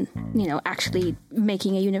 where I've been, actually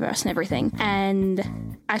making a universe and everything.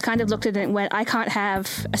 And I kind of looked at it and went, I can't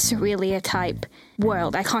have a Cerealia type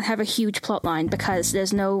world. I can't have a huge plot line because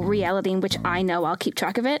there's no reality in which I know I'll keep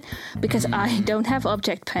track of it, because I don't have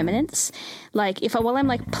object permanence. Like, while I'm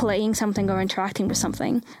like playing something or interacting with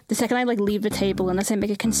something, the second I like leave the table, unless I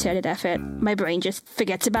make a concerted effort, my brain just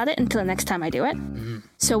forgets about it until the next time I do it.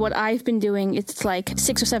 So what I've been doing, it's like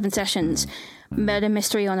 6 or 7 sessions, murder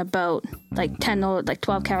mystery on a boat, like 10 or like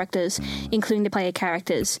 12 characters, including the player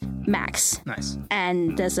characters, max. Nice.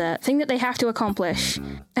 And there's a thing that they have to accomplish,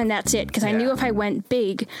 and that's it. Because I knew if I went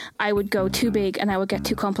big, I would go too big and I would get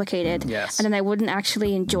too complicated. Yes. And then I wouldn't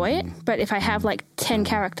actually enjoy it. But if I have like 10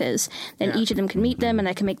 characters, then each of them can meet them and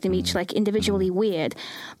I can make them each like individually weird.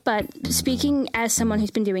 But speaking as someone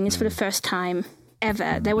who's been doing this for the first time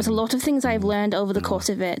ever, there was a lot of things I've learned over the course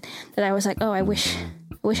of it that I was like, oh, I wish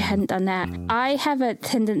I hadn't done that. I have a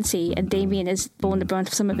tendency, and Damien has borne the brunt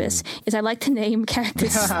of some of this, is I like to name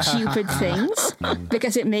characters stupid things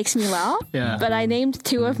because it makes me laugh. Yeah. But I named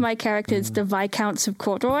 2 of my characters the Viscounts of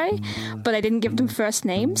Corduroy, but I didn't give them first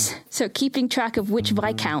names. So keeping track of which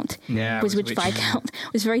Viscount was which Viscount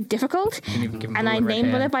was very difficult. And I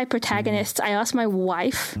named one of my protagonists. I asked my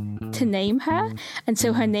wife to name her, and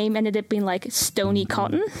so her name ended up being like Stony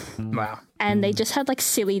Cotton. Wow. And they just had like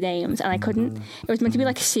silly names, and I couldn't. It was meant to be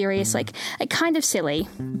like serious, like kind of silly,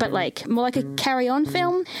 but like more like a Carry-On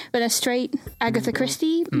film than a straight Agatha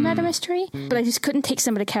Christie murder mystery. But I just couldn't take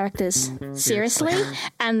some of the characters seriously.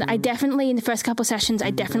 And I definitely, in the first couple sessions, I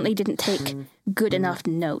definitely didn't take good enough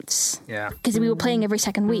notes. Yeah. Because we were playing every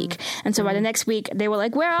second week. And so by the next week, they were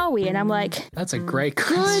like, where are we? And I'm like, that's a great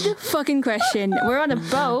question. Good fucking question. We're on a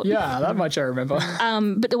boat. Yeah, that much I remember.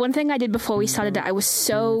 But the one thing I did before we started that I was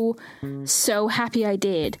so happy I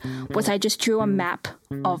did was I just drew a map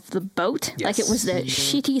of the boat. Yes. Like, it was the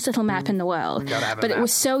shittiest little map in the world. But it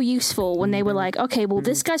was so useful when they were like, okay, well,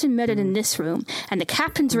 this guy's been murdered in this room and the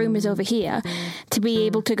captain's room is over here, to be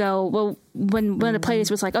able to go, well, when one of the players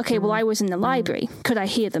was like, okay, well, I was in the library, could I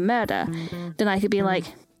hear the murder? Then I could be like,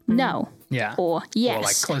 no. Yeah. Or yes. Or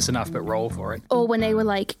like close enough, but roll for it. Or when they were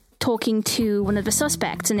like talking to one of the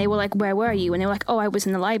suspects and they were like, where were you? And they were like, oh, I was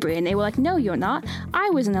in the library. And they were like, no, you're not.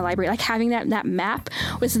 I was in the library. Like, having that map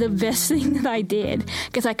was the best thing that I did,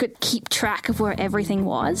 because I could keep track of where everything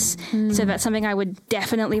was. So that's something I would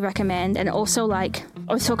definitely recommend. And also, like,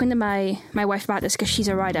 I was talking to my wife about this because she's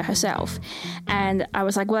a writer herself. And I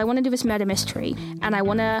was like, well, I want to do this murder mystery and I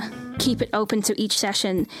want to keep it open so each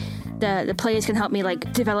session the players can help me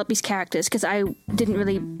like develop these characters, because I didn't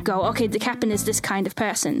really go, okay, the captain is this kind of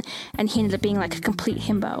person, and he ended up being like a complete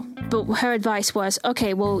himbo. But her advice was,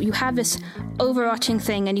 okay, well, you have this overarching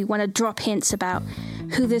thing and you want to drop hints about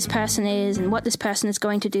who this person is and what this person is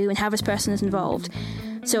going to do and how this person is involved.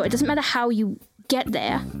 So it doesn't matter how you get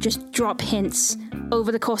there, just drop hints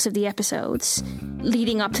over the course of the episodes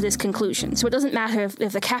leading up to this conclusion. So it doesn't matter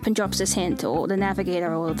if the captain drops this hint or the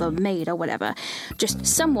navigator or the maid or whatever. Just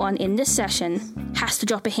someone in this session has to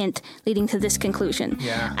drop a hint leading to this conclusion.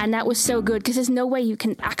 Yeah. And that was so good because there's no way you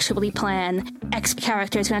can actually plan X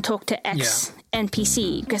character is going to talk to X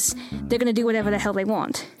NPC because they're going to do whatever the hell they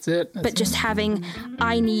want. That's it. But just having,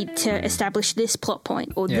 I need to establish this plot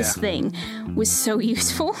point or this thing was so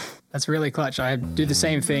useful. That's really clutch. I do the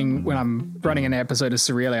same thing when I'm running an episode of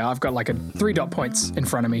Cerealia. I've got like 3 dot points in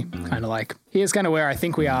front of me, kind of like, here's kind of where I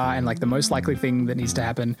think we are and like the most likely thing that needs to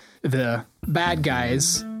happen. The bad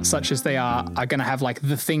guys, such as they are going to have like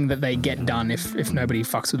the thing that they get done if nobody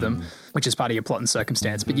fucks with them, which is part of your plot and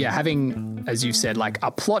circumstance. But yeah, having, as you said, like a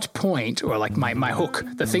plot point or like my hook,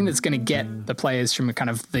 the thing that's going to get the players from kind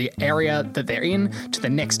of the area that they're in to the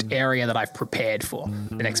next area that I've prepared for,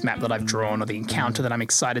 the next map that I've drawn or the encounter that I'm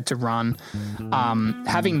excited to run.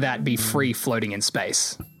 Having that be free floating in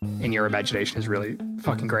space in your imagination is really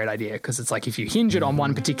fucking great idea, because it's like if you hinge it on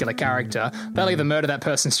one particular character, they'll either murder that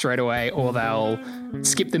person straight away or they'll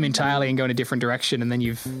skip them entirely and go in a different direction, and then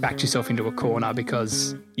you've backed yourself into a corner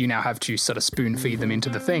because you now have to sort of spoon feed them into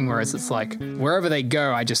the thing, whereas it's like wherever they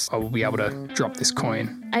go, I will be able to drop this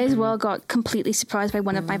coin. I as well got completely surprised by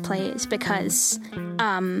one of my players because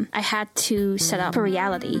I had to set up a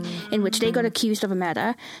reality in which they got accused of a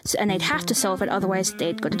murder and they'd have to solve it, otherwise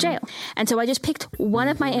they'd go to jail. And so I just picked one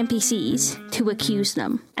of my NPCs to accuse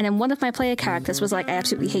them. And then one of my player characters was like, I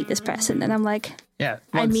absolutely hate this person. And I'm like, yeah.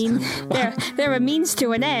 I mean, there are means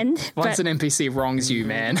to an end. Once an NPC wrongs you,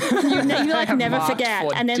 man. You like never forget.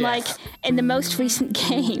 And then like in the most recent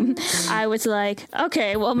game, I was like,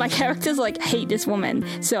 okay, well my characters like hate this woman,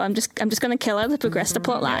 so I'm just gonna kill her to progress the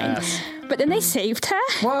plot line. Yes. But then they saved her.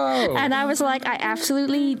 Whoa. And I was like, I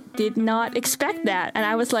absolutely did not expect that. And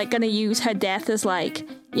I was like gonna use her death as like,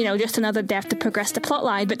 you know, just another death to progress the plot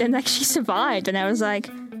line. But then like she survived, and I was like,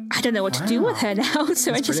 I don't know what to do with her now.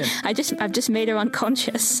 So I've just made her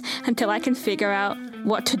unconscious until I can figure out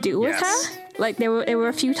what to do with her. Like there were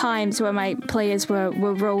a few times where my players were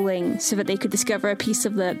rolling so that they could discover a piece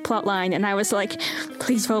of the plot line, and I was like,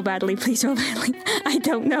 please roll badly, please roll badly. I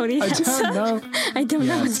don't know the answer. I don't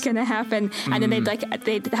know what's gonna happen. And then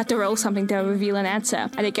they'd have to roll something to reveal an answer,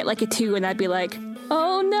 and they'd get like a 2, and I'd be like,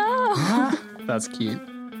 oh no. That's cute.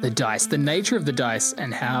 The dice, the nature of the dice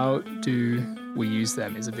and how do we use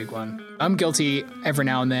them is a big one. I'm guilty every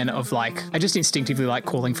now and then of like, I just instinctively like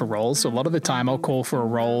calling for rolls. So a lot of the time I'll call for a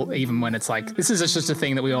roll even when it's like, this is just a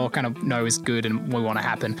thing that we all kind of know is good and we want to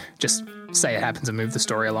happen. Just say it happens and move the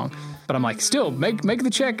story along. But I'm like, still, make the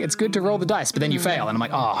check. It's good to roll the dice. But then you fail and I'm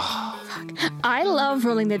like, oh. I love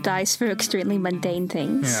rolling the dice for extremely mundane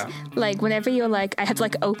things. Yeah. Like whenever you're like, I have to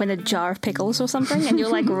like open a jar of pickles or something and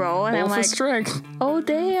you're like roll and I'm like, strength. Oh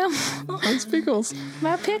damn. Those pickles.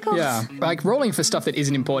 My pickles. Yeah. Like rolling for stuff that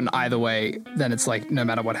isn't important either way, then it's like no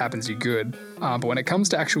matter what happens, you're good. But when it comes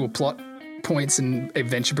to actual plot points and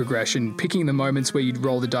adventure progression, picking the moments where you'd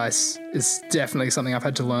roll the dice is definitely something I've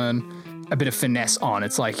had to learn a bit of finesse on.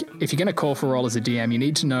 It's like, if you're going to call for a roll as a DM, you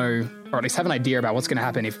need to know, or at least have an idea about what's going to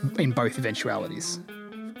happen if in both eventualities.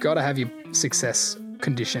 You've got to have your success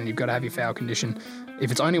condition. You've got to have your fail condition.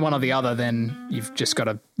 If it's only one or the other, then you've just got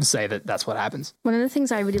to say that that's what happens. One of the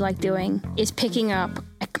things I really like doing is picking up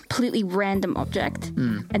a completely random object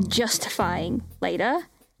and justifying later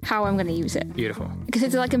how I'm going to use it. Beautiful. Because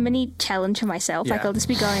it's like a mini challenge for myself. Yeah. Like I'll just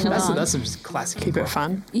be going along. That's some classic. Keep it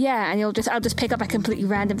fun. Yeah, and I'll just pick up a completely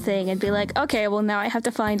random thing and be like, okay, well now I have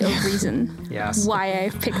to find a reason why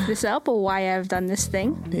I've picked this up or why I've done this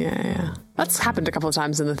thing. Yeah. That's happened a couple of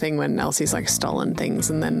times in the thing when Elsie's like stolen things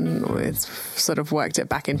and then it's sort of worked it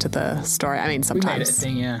back into the story. I mean, sometimes. We made it a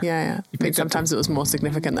thing, yeah. Yeah. I mean, sometimes it was more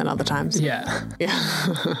significant than other times. Yeah.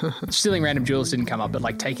 Stealing random jewels didn't come up, but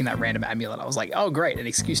like taking that random amulet, I was like, oh great, an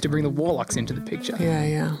excuse to bring the warlocks into the picture.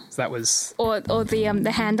 Yeah. So that was... Or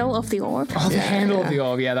the handle of the orb. Oh, the handle of the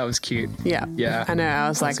orb, yeah, that was cute. Yeah. I know, I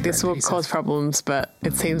was like, this will cause problems, but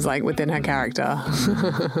it seems like within her character.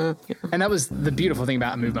 And that was the beautiful thing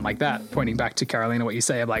about a movement like that, pointing back to Carolina, what you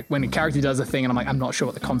say of like, when a character does a thing and I'm like, I'm not sure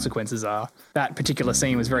what the consequences are. That particular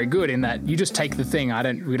scene was very good in that you just take the thing.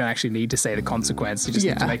 We don't actually need to say the consequence. You just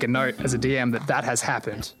need to make a note as a DM that has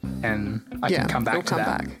happened and I can come back to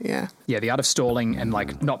that. Yeah, the art of stalling and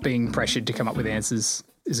like not being pressured to come up with answers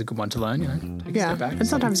is a good one to learn, you know. Take a step back and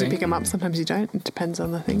sometimes you pick them up, sometimes you don't. It depends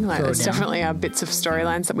on the thing. Like, there's definitely bits of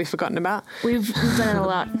storylines that we've forgotten about. We've done it a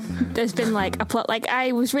lot. There's been like a plot, like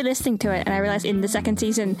I was re-listening to it and I realized in the second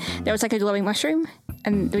season there was like a glowing mushroom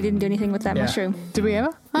and we didn't do anything with that mushroom. Did we ever?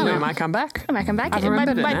 Oh, it might come back. It might come back. I've It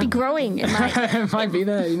remembered it might now. be growing. It might. It might be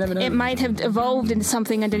there. You never know. It might have evolved into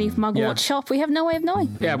something underneath Mugwort's shop. We have no way of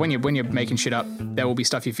knowing. Yeah, when you're making shit up, there will be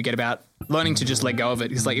stuff you forget about. Learning to just let go of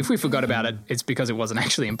it. It's like, if we forgot about it, it's because it wasn't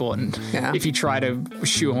actually important. Yeah. If you try to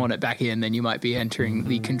shoehorn it back in, then you might be entering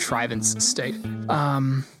the contrivance state.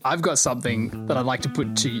 I've got something that I'd like to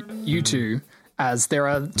put to you two, as there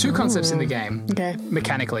are two concepts in the game,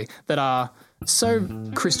 mechanically, that are so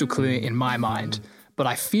crystal clear in my mind. But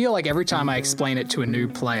I feel like every time I explain it to a new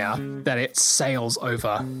player that it sails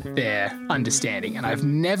over their understanding. And I've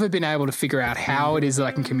never been able to figure out how it is that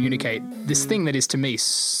I can communicate this thing that is to me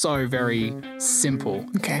so very simple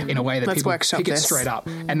in a way that people pick it straight up.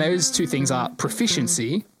 And those two things are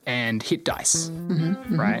proficiency and hit dice,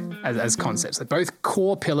 right, as concepts. They're both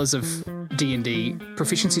core pillars of D&D.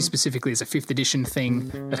 Proficiency specifically is a 5th edition thing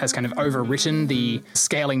that has kind of overwritten the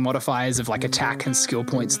scaling modifiers of like attack and skill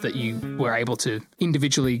points that you were able to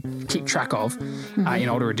individually keep track of in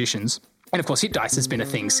older editions. And of course, hit dice has been a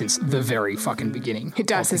thing since the very fucking beginning. Hit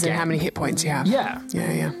dice is in how many hit points you have. Yeah.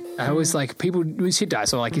 Yeah. I always like, people use hit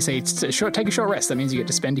dice, or like you say, it's a take a short rest. That means you get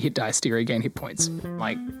to spend a hit dice to regain hit points.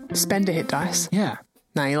 Like, spend a hit dice. Yeah.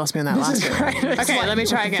 No, you lost me on that last bit. Okay, let me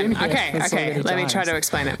try again. Okay, let me try to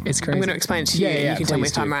explain it. It's crazy. I'm going to explain it to you. You can tell me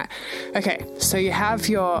if I'm right. Okay, so you have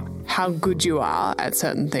your how good you are at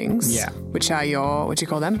certain things. Yeah. Which are your, what do you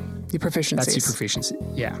call them? Your proficiencies. That's your proficiency.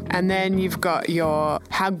 Yeah. And then you've got your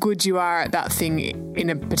how good you are at that thing in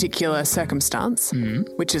a particular circumstance,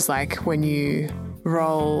 which is like when you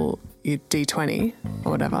roll your D20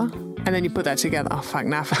 or whatever. And then you put that together. Oh, fuck,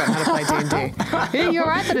 now I forgot how to play D&D. Yeah, you're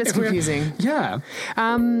right that it's confusing. Yeah.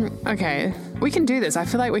 Okay, we can do this. I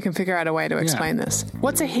feel like we can figure out a way to explain this.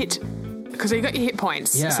 What's a hit? Because you got your hit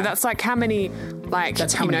points. Yeah. So that's like how many, like,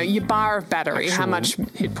 That's how many your bar of battery, how much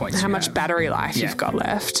hit points how you much have. battery life you've got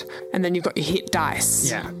left. And then you've got your hit dice.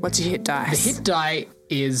 Yeah. What's your hit dice? The hit die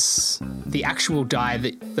is the actual die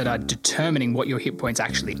that are determining what your hit points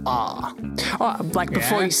actually are. Oh, like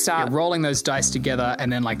before you start. You're rolling those dice together,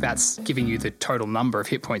 and then like that's giving you the total number of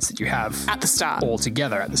hit points that you have At the start. all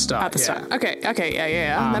together at the start. At the start. Okay,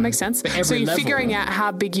 yeah. That makes sense. but every So you're level- figuring out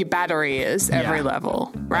how big your battery is every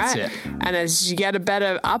level, right? That's it. And as you get a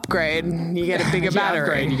better upgrade, you get a bigger battery.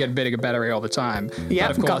 Upgrade, you get a bigger battery all the time. Yep,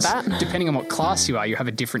 but of course, got that. depending on what class you are, you have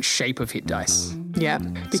a different shape of hit dice. Yeah,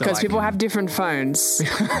 because like- people have different phones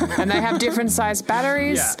and they have different sized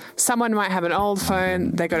batteries. Yeah. Someone might have an old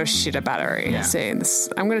phone, they got a shitter battery. Yeah. See,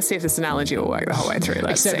 I'm going to see if this analogy will work the whole way through.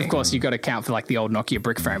 Let's Except, see. of course, you've got to count for like the old Nokia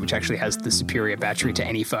brick phone, which actually has the superior battery to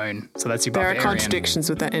any phone. So that's your There are barbarian. contradictions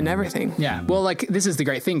with that in everything. Yeah, well, like, this is the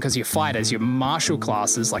great thing, because your fighters, your martial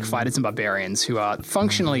classes, like fighters and barbarians, who are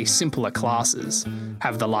functionally simpler classes,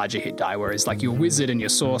 have the larger hit die, whereas, like, your wizard and your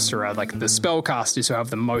sorcerer, like, the spellcasters who have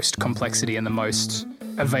the most complexity and the most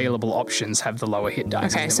available options have the lower hit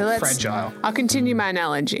dice. Okay, because so they're let's. fragile. I'll continue my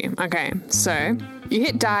analogy. Okay, so your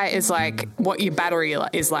hit die is like what your battery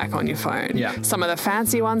is like on your phone. Yeah. Some of the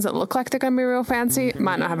fancy ones that look like they're going to be real fancy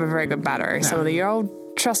might not have a very good battery. Some of the old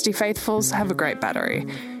trusty faithfuls have a great battery.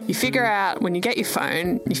 You figure out when you get your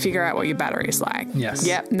phone, you figure out what your battery is like. Yes.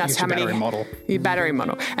 Yep. And that's You get how your many battery model. Your battery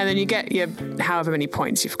model, and then you get your however many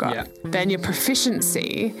points you've got. Yeah. Then your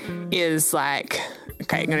proficiency is like.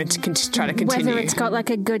 Okay, I'm going to try to continue. Whether it's got like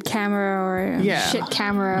a good camera or a shit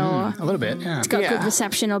camera or A little bit, yeah. it's got good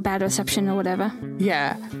reception or bad reception or whatever.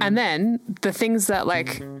 Yeah. And then the things that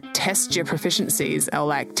like test your proficiencies or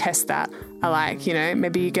like test that are like,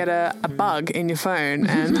 maybe you get a bug in your phone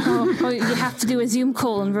and Or you have to do a Zoom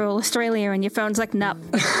call in rural Australia and your phone's like, nope.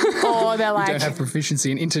 or they're like Don't have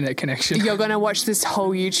proficiency in internet connection. you're going to watch this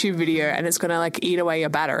whole YouTube video and it's going to like eat away your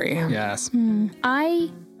battery. Yes. I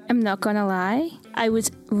am not going to lie. I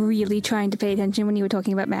was really trying to pay attention when you were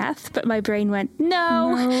talking about math, but my brain went,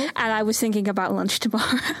 no. And I was thinking about lunch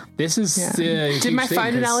tomorrow. This is Did my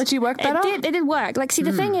phone analogy work better? It did work. Like, see,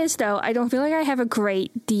 the thing is, though, I don't feel like I have a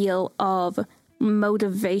great deal of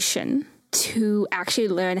motivation to actually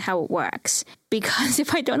learn how it works. Because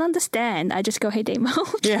if I don't understand, I just go heyday mode.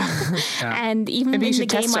 Yeah. And even Maybe you in the should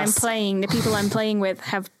game test I'm us. playing, the people I'm playing with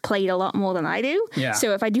have played a lot more than I do. Yeah.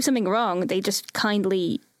 So if I do something wrong, they just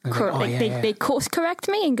kindly they course correct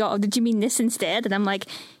me and go, oh, did you mean this instead? And I'm like,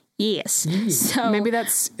 yes. So Maybe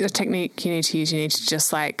that's a technique you need to use. You need to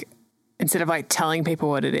just like instead of like telling people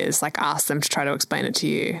what it is, like ask them to try to explain it to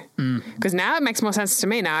you. Because now it makes more sense to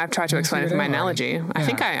me. Now I've tried to explain it from my analogy. I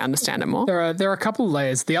think I understand it more. There are a couple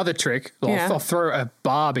layers. The other trick, I'll throw a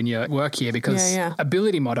barb in your work here because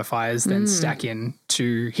ability modifiers then stack in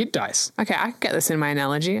to hit dice. Okay, I can get this in my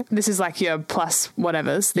analogy. This is like your plus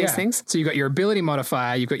whatevers, these things. So you've got your ability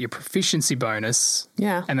modifier, you've got your proficiency bonus,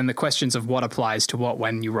 and then the questions of what applies to what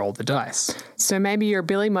when you roll the dice. So maybe your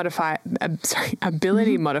ability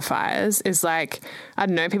modifiers is like, I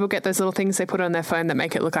don't know, people get those little things they put on their phone that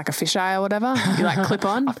make it look like a fisheye or whatever. You like clip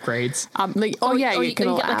on. Upgrades. You get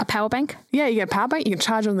like a power bank. Yeah, you get a power bank. You can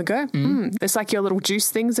charge on the go. It's like your little juice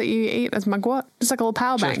things that you eat as mugwort. Just like a little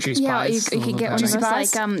power bank. Juice pies, you can get one of those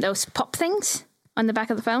like those pop things on the back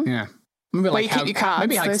of the phone. Yeah. Remember, like, you keep your cards,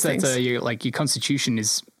 maybe like those things. your constitution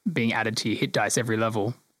is being added to your hit dice every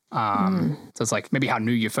level. So it's like maybe how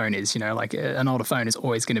new your phone is, like an older phone is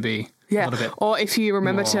always going to be a little bit. Or if you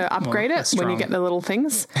remember to upgrade it when you get the little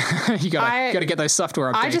things. you got to get those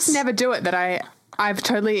software updates. I just never do it. I've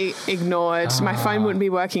totally ignored. My phone wouldn't be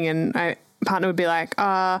working and my partner would be like,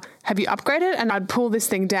 have you upgraded? And I'd pull this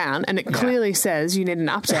thing down and it clearly says you need an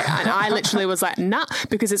update. And I literally was like, nah,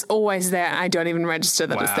 because it's always there and I don't even register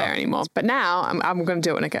that it's there anymore. But now I'm going to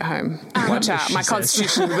do it when I get home. Watch out. My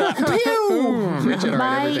constitution will be like,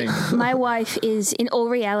 pew! My wife is, in all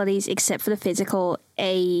realities, except for the physical,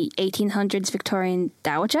 a 1800s Victorian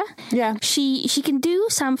dowager. Yeah. She can do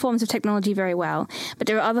some forms of technology very well, but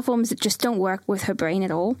there are other forms that just don't work with her brain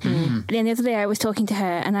at all. And then the other day I was talking to her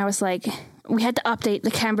and I was like, we had to update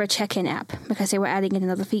the Canberra check-in app because they were adding in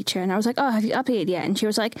another feature. And I was like, oh, have you updated yet? And she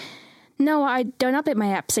was like, no, I don't update my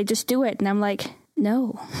apps. They just do it. And I'm like,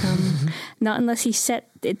 no, not unless you set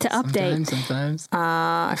it to update. Sometimes.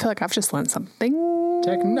 I feel like I've just learned something.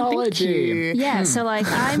 Technology. Yeah, so like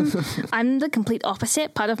I'm the complete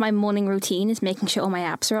opposite. Part of my morning routine is making sure all my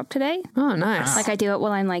apps are up to date. Oh, nice. Like I do it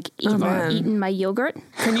while I'm like eating my yogurt.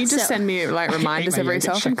 Can you just send me like reminders every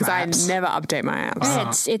so often? Because I never update my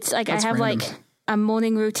apps. Yeah, it's like I have random. Like a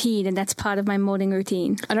morning routine and that's part of my morning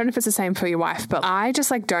routine. I don't know if it's the same for your wife, but I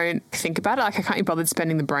just like don't think about it. Like I can't be bothered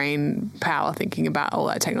spending the brain power thinking about all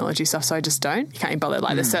that technology stuff, so I just don't. You can't be bothered.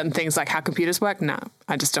 Like there's certain things like how computers work. No,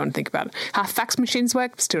 I just don't think about it. How fax machines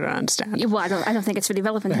work, still don't understand. Yeah, well, I don't think it's really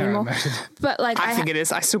relevant anymore. But like I think it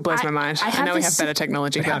is. I still blows my mind. I know we have better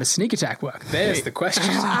technology. How does sneak attack work? There's the question.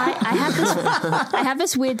 I have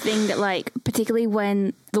this weird thing that like, particularly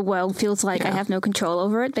when the world feels like I have no control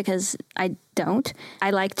over it because I don't.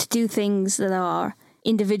 I like to do things that are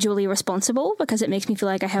individually responsible because it makes me feel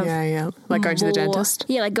like I have like going to the dentist.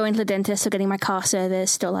 Yeah, like going to the dentist or getting my car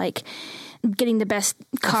serviced or like getting the best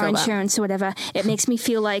car insurance or whatever. It makes me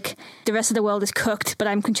feel like the rest of the world is cooked, but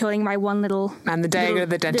I'm controlling my one little. And the day I go to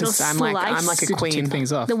the dentist, I'm like a queen.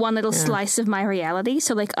 Things off. The one little slice of my reality.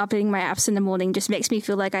 So like updating my apps in the morning just makes me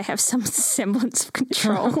feel like I have some semblance of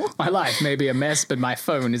control. My life may be a mess, but my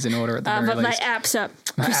phone is in order at the very least. But my apps are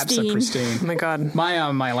pristine. My apps are pristine. Oh my God.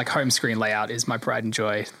 My like home screen layout is my pride and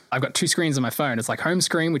joy. I've got two screens on my phone. It's like home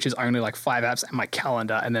screen, which is only like 5 apps, and my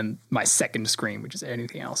calendar, and then my second screen, which is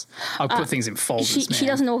anything else. I'll put things in folders. She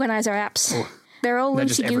doesn't organize her apps. Oh. They're all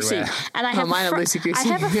loosey-goosey. And I have I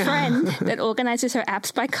have a friend that organizes her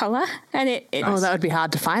apps by color. And that would be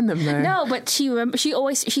hard to find them though. No, but she's a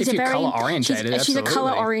very color-orientated. She's a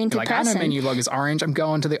color-oriented person. I know menu log is orange. I'm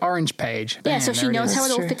going to the orange page. Bam, so she knows how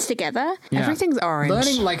it all fits together. Yeah. Everything's orange.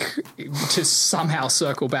 Learning like to somehow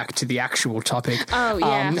circle back to the actual topic. Oh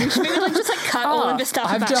yeah, we should maybe just like cut all of the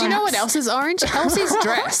stuff. Do you know what else is orange? Elsie's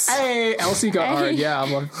dress. Hey, Elsie got orange. Yeah, I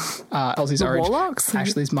love Elsie's orange. Warlocks.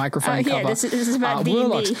 Ashley's microphone cover. This is about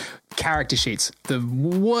D&D. Character sheets. The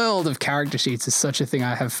world of character sheets is such a thing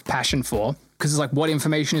I have passion for because it's like what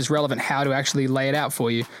information is relevant, how to actually lay it out for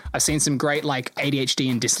you. I've seen some great like ADHD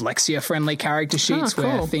and dyslexia friendly character sheets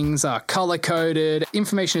where things are color coded.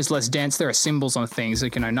 Information is less dense. There are symbols on things.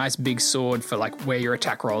 Like, nice big sword for like where your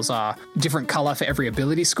attack rolls are. Different color for every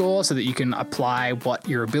ability score so that you can apply what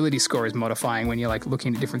your ability score is modifying when you're like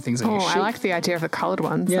looking at different things on your sheet. I like the idea of the colored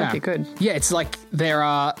ones. Yeah. That'd be good. Yeah, it's like there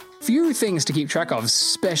are few things to keep track of,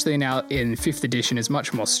 especially now in 5th edition is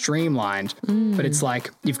much more streamlined. But it's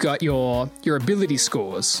like you've got your ability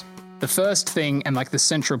scores. The first thing and like the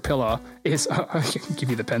central pillar is I can give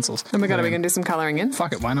you the pencils. Oh my God, are we going to do some colouring in?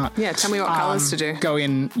 Fuck it, why not? Yeah, tell me what colours to do. Go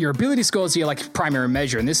in your ability scores, your like primary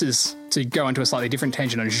measure, and this is to go into a slightly different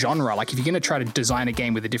tangent on genre. Like if you're going to try to design a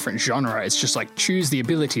game with a different genre, it's just like choose the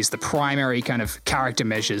abilities, the primary kind of character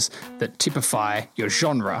measures that typify your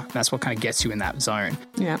genre. And that's what kind of gets you in that zone.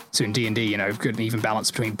 Yeah. So in D&D, you've got an even balance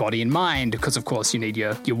between body and mind because of course you need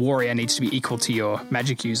your warrior needs to be equal to your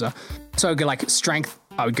magic user. So I would go like strength,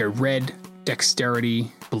 I would go red,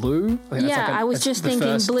 dexterity blue. I was just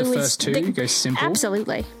thinking blue the is first two go simple.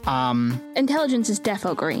 Absolutely. Intelligence is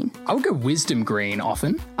defo green. I would go wisdom green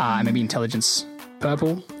often, maybe intelligence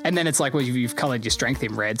purple. And then it's like, well, you've colored your strength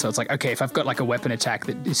in red. So it's like, okay, if I've got like a weapon attack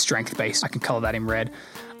that is strength based, I can color that in red.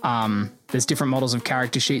 There's different models of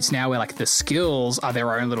character sheets now where like the skills are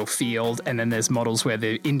their own little field, and then there's models where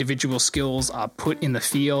the individual skills are put in the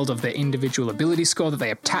field of their individual ability score that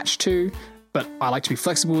they attach to. But I like to be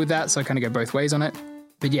flexible with that, so I kind of go both ways on it.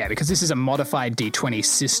 But yeah, because this is a modified D20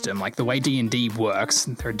 system, like the way D&D works,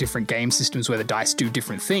 there are different game systems where the dice do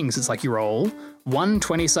different things. It's like you roll one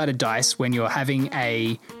 20-sided dice when you're having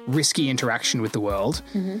a risky interaction with the world,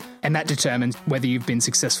 and that determines whether you've been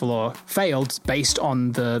successful or failed based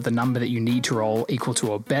on the number that you need to roll equal to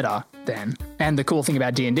or better than. And the cool thing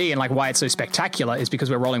about D&D and like why it's so spectacular is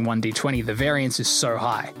because we're rolling one D20, the variance is so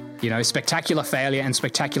high. You know, spectacular failure and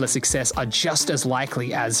spectacular success are just as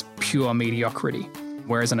likely as pure mediocrity.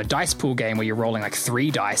 Whereas in a dice pool game where you're rolling like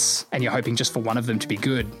 3 dice and you're hoping just for one of them to be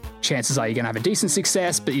good, chances are you're going to have a decent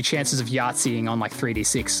success, but your chances of Yahtzeeing on like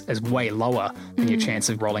 3d6 is way lower than your chance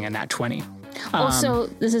of rolling a nat 20. Also,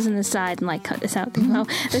 this is an aside and like cut this out.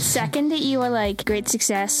 The second that you are like great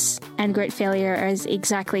success and great failure is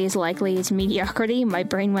exactly as likely as mediocrity, my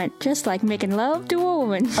brain went just like making love to a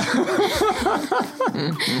woman.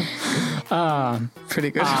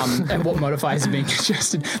 Pretty good. And what modifiers are being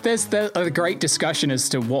adjusted. There's a great discussion as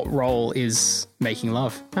to what role is making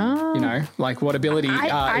love. You know, like what ability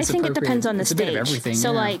I is think appropriate. it depends on the it's stage. A bit of everything.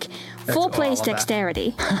 So like foreplay is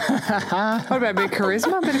dexterity. What about a bit of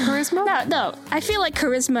charisma? A bit of charisma? No. I feel like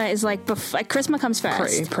charisma is like charisma comes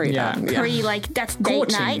first. Pre that. Yeah. Pre, like that's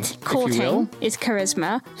Courting, date night. if you Courting will. is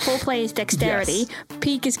charisma. Foreplay is dexterity. Yes.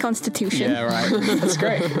 Peak is constitution. Yeah, right. That's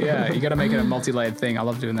great. Yeah, you got to make it a multi-layered thing. I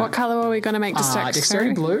love doing that. What colour are we going to make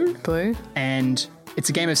Dexterity blue. Blue. And it's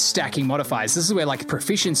a game of stacking modifiers. This is where like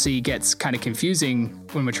proficiency gets kind of confusing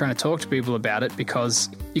when we're trying to talk to people about it, because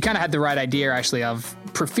you kind of had the right idea actually of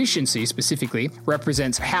proficiency specifically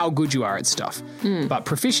represents how good you are at stuff. But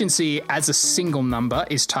proficiency as a single number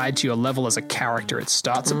is tied to your level as a character. It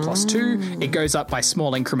starts at +2. It goes up by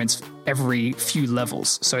small increments every few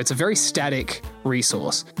levels. So it's a very static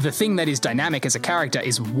resource. The thing that is dynamic as a character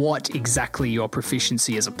is what exactly your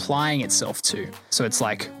proficiency is applying itself to. So it's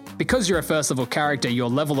like, because you're a first level character, your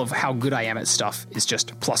level of how good I am at stuff is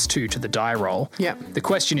just +2 to the die roll. Yep. The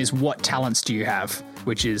question is, what talents do you have?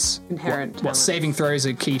 Which is Inherent what saving throws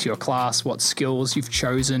are key to your class, what skills you've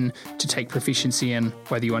chosen to take proficiency in,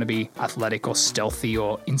 whether you want to be athletic or stealthy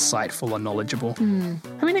or insightful or knowledgeable. I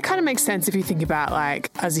mean, it kind of makes sense if you think about like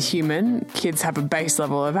as a human, kids have a base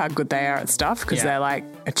level of how good they are at stuff because they're like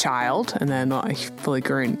a child and they're not a fully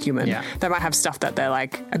grown human. Yeah. They might have stuff that they're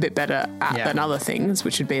like a bit better at than other things,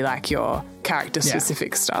 which would be like your character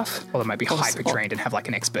specific stuff. Or they might be hyper trained and have like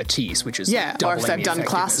an expertise, which is or if doubling they've the done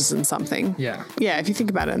classes effectiveness. and something. Yeah. If you think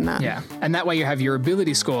about it in that. Yeah. And that way you have your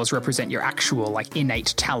ability scores represent your actual like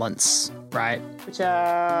innate talents, right? Which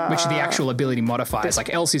are the actual ability modifiers.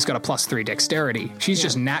 Like Elsie's got a +3 dexterity. She's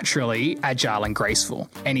just naturally agile and graceful.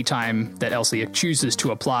 Anytime that Elsie chooses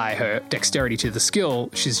to apply her dexterity to the skill,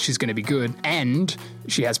 she's going to be good. And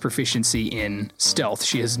she has proficiency in stealth.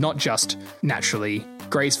 She is not just naturally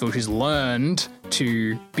graceful. She's learned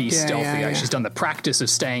to be stealthy. Like she's done the practice of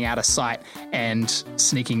staying out of sight and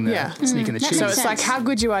sneaking the cheese. So it's like how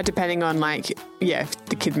good you are depending on like, if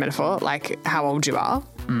the kid metaphor, like how old you are.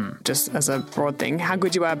 Just as a broad thing, how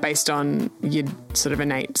good you are based on your sort of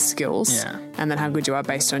innate skills, and then how good you are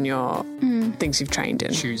based on your things you've trained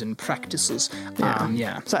in. Choose and practices.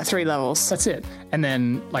 So like 3 levels. That's it. And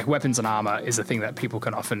then like weapons and armor is a thing that people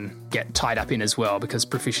can often get tied up in as well, because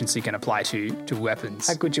proficiency can apply to weapons.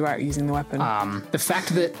 How good you are at using the weapon. The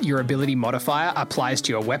fact that your ability modifier applies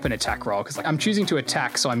to your weapon attack roll, because like, I'm choosing to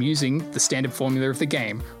attack, so I'm using the standard formula of the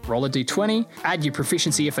game. Roll a d20, add your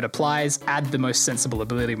proficiency if it applies, add the most sensible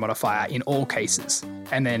ability modifier in all cases,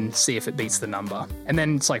 and then see if it beats the number. And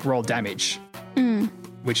then it's like roll damage,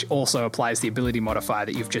 which also applies the ability modifier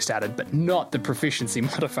that you've just added, but not the proficiency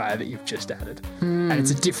modifier that you've just added. And it's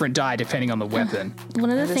a different die depending on the weapon. One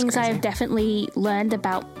of the things I've definitely learned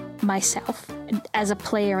about myself as a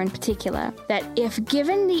player in particular, that if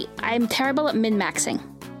given I'm terrible at min-maxing.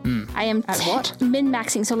 I am at what?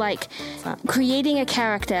 Min-maxing. So like creating a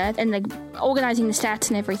character and like organizing the stats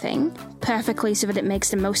and everything perfectly so that it makes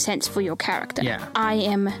the most sense for your character. Yeah. I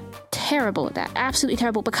am terrible at that. Absolutely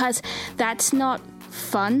terrible, because that's not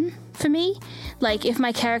fun for me. Like if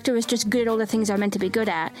my character is just good at all the things I'm meant to be good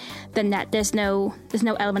at, then there's no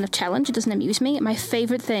element of challenge. It doesn't amuse me. My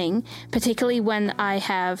favorite thing, particularly when I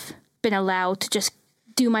have been allowed to just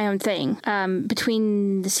do my own thing.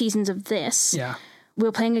 Between the seasons of this, we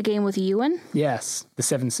were playing a game with Ewan. Yes, the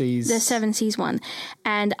Seven Seas. The Seven Seas one.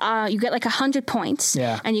 And you get like 100 points.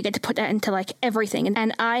 Yeah. And you get to put that into like everything.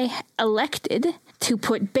 And I elected to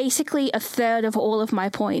put basically a third of all of my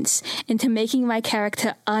points into making my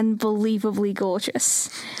character unbelievably gorgeous.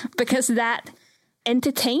 Because that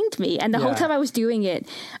entertained me. And the whole time I was doing it,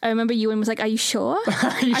 I remember Ewan was like, are you sure?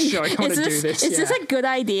 Are you sure you want to do this? Is this a good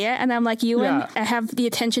idea? And I'm like, Ewan, I have the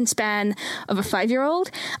attention span of a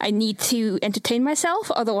 5-year-old. I need to entertain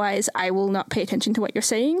myself. Otherwise, I will not pay attention to what you're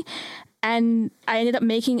saying. And I ended up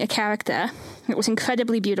making a character that was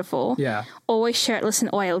incredibly beautiful. Yeah. Always shirtless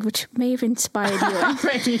and oiled, which may have inspired you.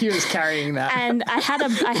 Maybe he was carrying that. And I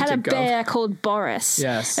had a bear called Boris.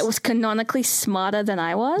 Yes. That was canonically smarter than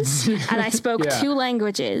I was. And I spoke 2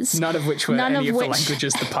 languages. None of which were any of the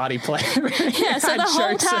languages the party played. Yeah, so the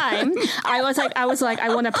whole time I was like,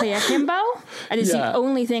 I want to play a himbo. It is the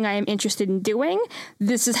only thing I am interested in doing.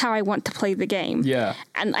 This is how I want to play the game. Yeah.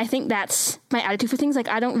 And I think that's my attitude for things. Like,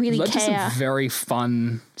 I don't really care. Some very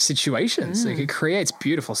fun situations. Like, it creates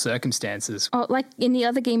beautiful circumstances. Oh, like in the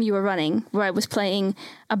other game you were running, where I was playing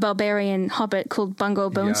a barbarian hobbit called Bungo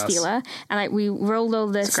Bone Stealer, and we rolled all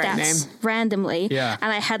the stats randomly, and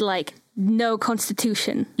I had like no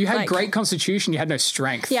constitution. You had great constitution, you had no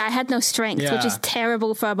strength. Yeah, I had no strength, which is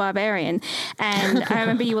terrible for a barbarian. And I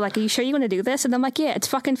remember you were like, are you sure you want to do this? And I'm like, yeah, it's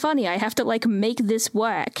fucking funny. I have to like make this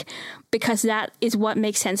work because that is what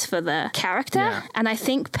makes sense for the character. Yeah. And I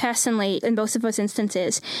think personally, in both of those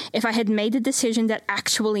instances, if I had made a decision that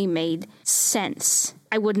actually made sense,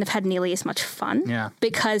 I wouldn't have had nearly as much fun. Yeah.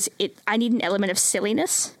 Because I need an element of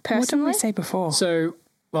silliness, personally. What did we say before? So,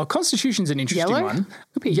 well, Constitution's an interesting one.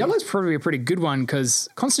 Yellow's probably a pretty good one because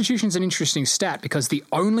Constitution's an interesting stat because the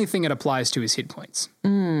only thing it applies to is hit points.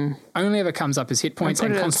 Only ever comes up as hit points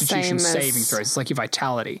and Constitution saving throws. It's like your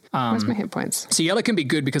vitality. Where's my hit points? So yellow can be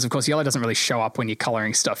good because, of course, yellow doesn't really show up when you're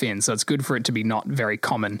coloring stuff in. So it's good for it to be not very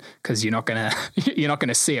common because you're not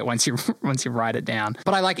gonna see it once you write it down.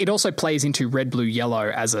 But I like it also plays into red, blue, yellow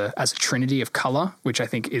as a trinity of color, which I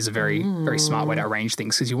think is a very very smart way to arrange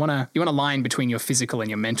things because you want to line between your physical and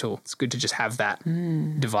your mental. It's good to just have that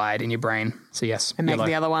divide in your brain. So yes, and make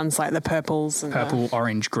the other ones like the purples and purple,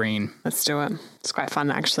 orange, green. Let's do it. It's quite fun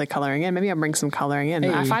actually colouring in. Maybe I'll bring some colouring in.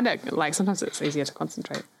 I find it like sometimes it's easier to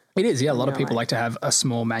concentrate. It is, yeah. A lot of people like to have a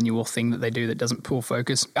small manual thing that they do that doesn't pull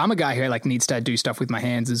focus. I'm a guy who like needs to do stuff with my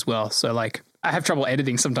hands as well. So like I have trouble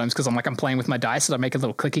editing sometimes because I'm playing with my dice and I make a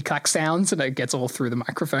little clicky clack sounds and it gets all through the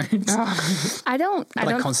microphones. I don't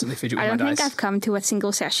constantly fidget with my dice. I don't think I've come to a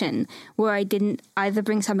single session where I didn't either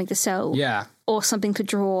bring something to sew. Yeah. Or something to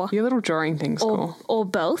draw. Your little drawing thing's cool. Or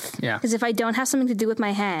both. Yeah. Because if I don't have something to do with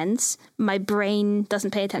my hands, my brain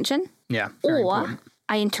doesn't pay attention. Yeah. Or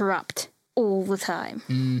I interrupt all the time.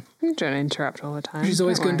 You don't interrupt all the time. She's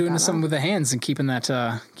always going doing something with her hands and keeping that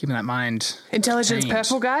mind. Intelligence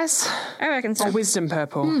purple, guys? I reckon so. Or wisdom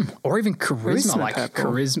purple. Or even charisma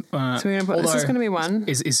purple. Charisma. So we're gonna put, this is going to be one.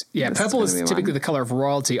 Purple is typically the color of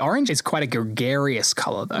royalty. Orange is quite a gregarious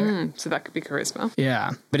color though. So that could be charisma.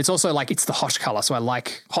 Yeah. But it's also it's the hot color. So I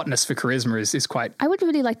like hotness for charisma is quite. I would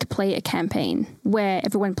really like to play a campaign where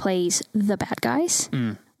everyone plays the bad guys.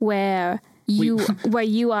 Where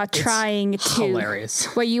you are trying to hilarious.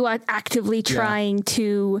 Where you are actively trying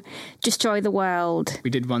to destroy the world. We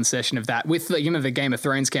did one session of that with the Game of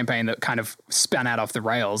Thrones campaign that kind of spun out off the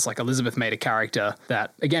rails. Like Elizabeth made a character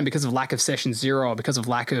that, again, because of lack of session zero or because of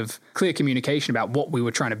lack of clear communication about what we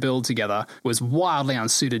were trying to build together, was wildly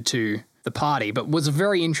unsuited to the party, but was a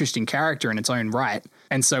very interesting character in its own right.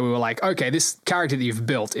 And so we were like, okay, this character that you've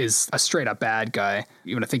built is a straight up bad guy.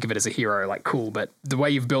 You want to think of it as a hero, cool, but the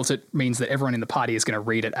way you've built it means that everyone in the party is going to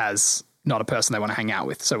read it as not a person they want to hang out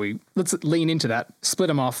with. So let's lean into that, split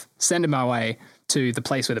them off, send them our way to the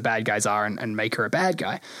place where the bad guys are and make her a bad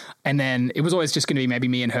guy. And then it was always just going to be maybe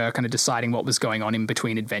me and her kind of deciding what was going on in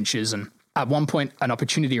between adventures. And at one point, an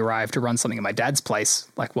opportunity arrived to run something at my dad's place,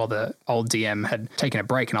 while the old DM had taken a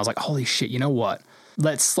break. And I was like, holy shit, you know what?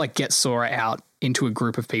 Let's get Sora out into a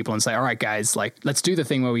group of people and say, all right, guys, let's do the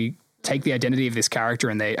thing where we take the identity of this character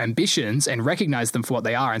and their ambitions and recognize them for what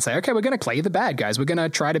they are and say, okay, we're going to play the bad guys. We're going to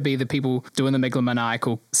try to be the people doing the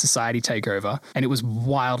megalomaniacal society takeover. And it was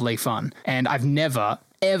wildly fun. And I've never,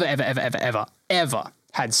 ever, ever, ever, ever, ever, ever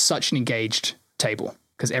had such an engaged table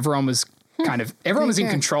because everyone was everyone was in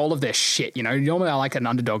control of their shit. Normally I like an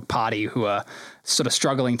underdog party who are sort of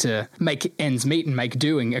struggling to make ends meet and make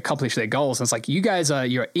do and accomplish their goals. And it's like, you guys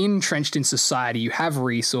you're entrenched in society. You have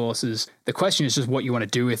resources. The question is just what you want to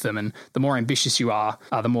do with them. And the more ambitious you are,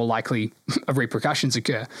 the more likely repercussions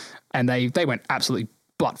occur. And they went absolutely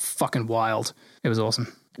but fucking wild. It was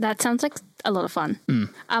awesome. That sounds like a lot of fun.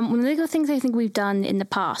 One of the things I think we've done in the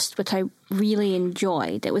past, which I really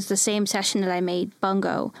enjoyed, it was the same session that I made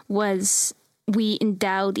Bungo, was we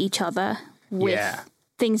endowed each other with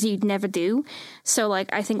things you'd never do. So,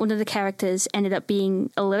 like, I think one of the characters ended up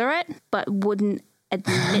being illiterate, but wouldn't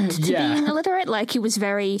admit to being illiterate. Like, he was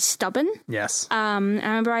very stubborn. Yes. I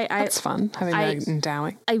remember That's fun, having that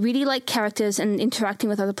endowing. I really like characters and interacting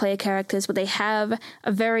with other player characters where they have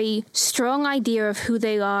a very strong idea of who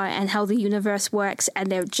they are and how the universe works, and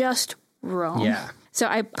they're just wrong. Yeah. So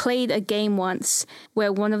I played a game once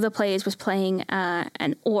where one of the players was playing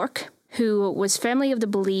an orc who was firmly of the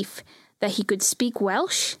belief that he could speak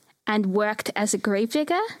Welsh and worked as a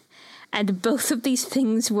gravedigger. And both of these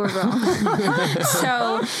things were wrong.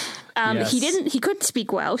 So he couldn't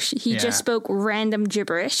speak Welsh. He just spoke random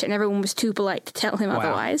gibberish, and everyone was too polite to tell him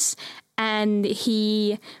otherwise. And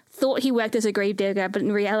he thought he worked as a gravedigger, but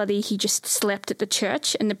in reality, he just slept at the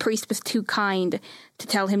church, and the priest was too kind to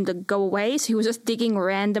tell him to go away. So he was just digging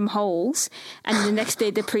random holes, and the next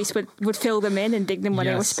day the priest would fill them in and dig them where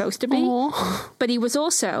they were supposed to be. But he was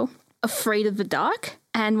also afraid of the dark.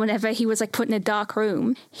 And whenever he was like put in a dark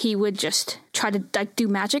room, he would just try to like do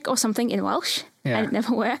magic or something in Welsh, and it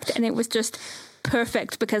never worked. And it was just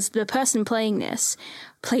perfect because the person playing this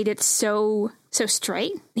played it so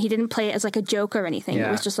straight. He didn't play it as like a joke or anything.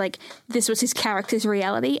 It was just like this was his character's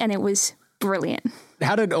reality, and it was brilliant.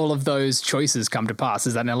 How did all of those choices come to pass?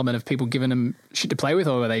 Is that an element of people giving them shit to play with,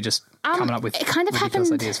 or were they just coming up with it kind of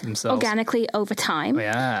happened ideas for themselves? Organically over time?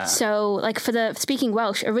 Yeah. So, like for the speaking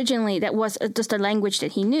Welsh, originally that was just a language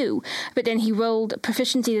that he knew, but then he rolled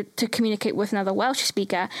proficiency to communicate with another Welsh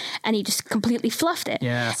speaker, and he just completely fluffed it.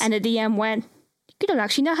 Yes. And the DM went, "You don't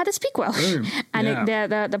actually know how to speak Welsh." Boom. And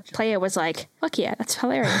the player was like, "Fuck yeah, that's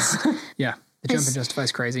hilarious." Yeah. The jump and justify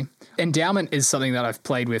is crazy. Endowment is something that I've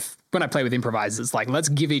played with when I play with improvisers. Like, let's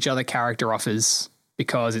give each other character offers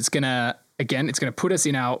because it's going to put us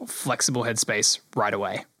in our flexible headspace right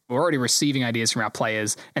away. We're already receiving ideas from our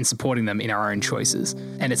players and supporting them in our own choices.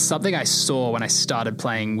 And it's something I saw when I started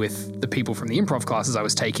playing with the people from the improv classes I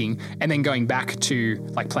was taking, and then going back to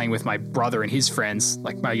like playing with my brother and his friends.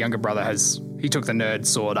 Like my younger brother he took the nerd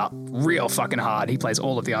sword up real fucking hard. He plays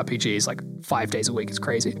all of the RPGs like 5 days a week. It's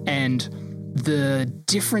crazy. And the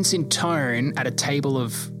difference in tone at a table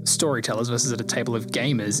of storytellers versus at a table of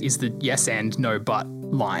gamers is the yes and no but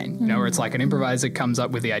line, you know, where it's like an improviser comes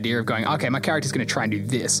up with the idea of going, okay, my character's going to try and do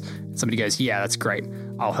this. Somebody goes, yeah, that's great.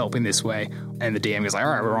 I'll help in this way. And the DM goes like,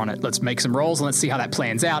 all right, we're on it. Let's make some rolls and let's see how that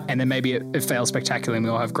plans out. And then maybe it fails spectacularly and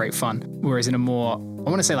we all have great fun. Whereas in a more, I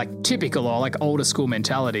want to say like typical or like older school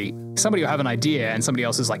mentality, somebody will have an idea and somebody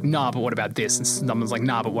else is like, nah, but what about this? And someone's like,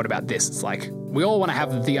 nah, but what about this? It's like, we all want to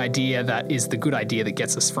have the idea that is the good idea that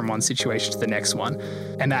gets us from one situation to the next one.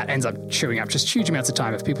 And that ends up chewing up just huge amounts of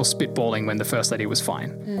time of people spitballing when the first idea was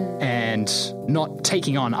fine and not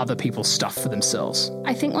taking on other people's stuff for themselves.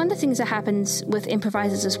 I think one of the things that happens with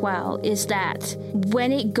improvisers as well is that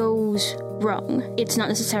when it goes wrong, it's not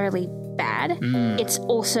necessarily bad. It's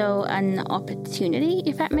also an opportunity,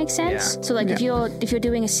 if that makes sense. So like if you're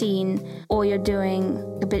doing a scene or you're doing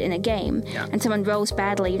a bit in a game and someone rolls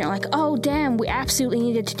badly, you're not like, oh damn, we absolutely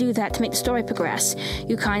needed to do that to make the story progress.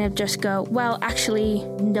 You kind of just go, well, actually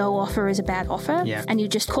no offer is a bad offer, and you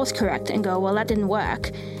just course correct and go, well, that didn't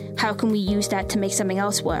work. How can we use that to make something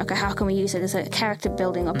else work? Or how can we use it as a character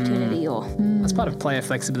building opportunity? Or that's part of player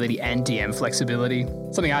flexibility and DM flexibility.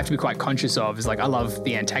 Something I have to be quite conscious of is like, I love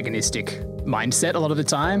the antagonistic mindset a lot of the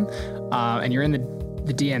time. And you're in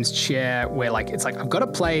the DM's chair where like, it's like, I've got to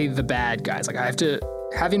play the bad guys. Like I have to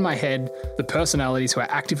have in my head the personalities who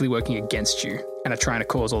are actively working against you and are trying to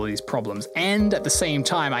cause all of these problems. And at the same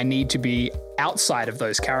time, I need to be outside of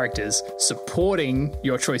those characters supporting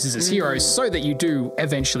your choices as heroes so that you do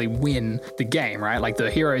eventually win the game, right? Like the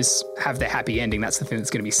heroes have their happy ending. That's the thing that's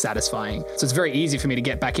going to be satisfying. So it's very easy for me to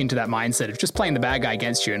get back into that mindset of just playing the bad guy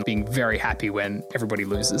against you and being very happy when everybody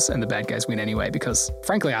loses and the bad guys win anyway, because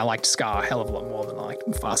frankly, I liked Scar a hell of a lot more than I liked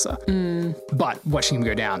Mufasa. But watching him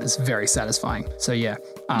go down is very satisfying. So yeah.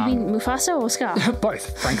 You mean Mufasa or Scar?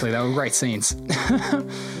 Both. Frankly, they were great scenes.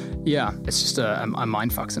 Yeah, it's just a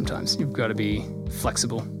mind fuck sometimes. You've got to be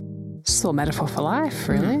flexible. It's a little metaphor for life,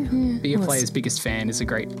 really. Be a player's biggest fan is a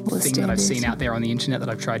great thing that I've seen out there on the internet that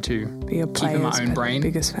I've tried to keep in my own brain.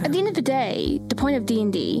 Biggest fan. At the end of the day, the point of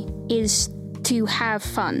D&D is to have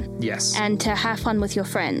fun. Yes. And to have fun with your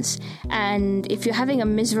friends. And if you're having a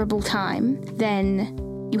miserable time,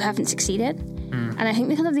 then you haven't succeeded. And I think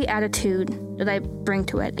the kind of the attitude that I bring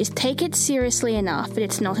to it is take it seriously enough that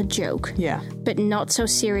it's not a joke. Yeah. But not so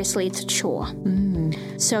seriously it's a chore.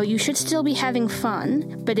 So you should still be having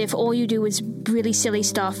fun, but if all you do is really silly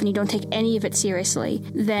stuff and you don't take any of it seriously,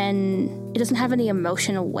 then it doesn't have any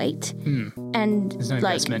emotional weight. And There's no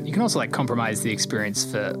investment. You can also like compromise the experience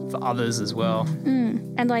for others as well.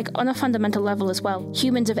 And like on a fundamental level as well,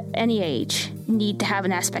 humans of any age need to have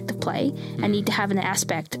an aspect of play and need to have an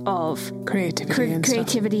aspect of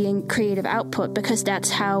creativity and creative output, because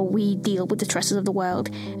that's how we deal with the stresses of the world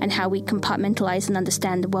and how we compartmentalize and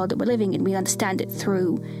understand the world that we're living in. We understand it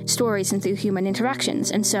through stories and through human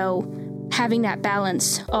interactions. And so having that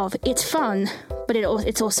balance of it's fun, but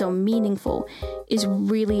it's also meaningful is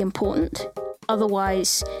really important.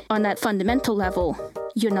 Otherwise, on that fundamental level,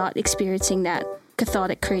 you're not experiencing that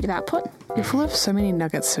cathartic creative output. You're full of so many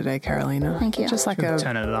nuggets today, Carolina. Thank you. Just like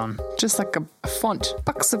Turn it on. just like a Font.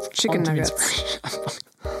 box of chicken Font of nuggets.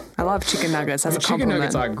 I love chicken nuggets as a Chicken compliment.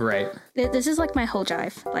 nuggets are great. This is like my whole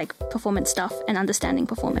drive, like performance stuff and understanding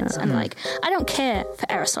performance. And like, I don't care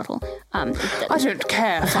for Aristotle. I don't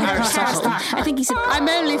care for Aristotle. I think he said, I'm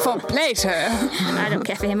only for Plato. I don't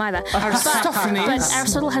care for him either. Aristophanes. But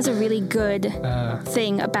Aristotle has a really good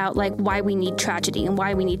thing about like why we need tragedy and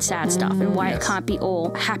why we need sad stuff and why it can't be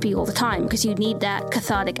all happy all the time, because you need that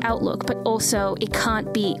cathartic outlook, but also it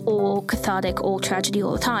can't be all cathartic, all tragedy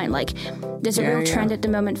all the time. Like there's a real trend at the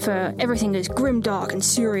moment for everything is grim, dark and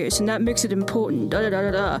serious, and that makes it important, da da da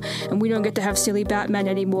da da. And we don't get to have silly Batman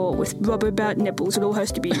anymore with rubber bat nipples. It all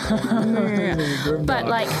has to be but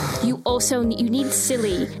like you also you need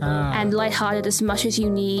silly and lighthearted as much as you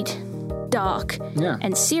need dark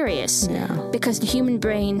and serious, because the human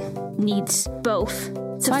brain needs both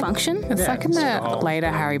to function. It's like in the later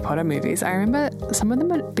Harry Potter movies. I remember some of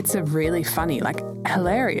them are bits of really funny, like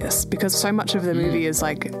hilarious, because so much of the movie is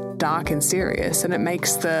like dark and serious, and it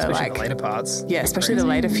makes Especially the later parts. Yeah, especially the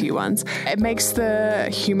later few ones. It makes the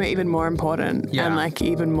humor even more important and like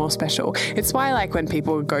even more special. It's why like when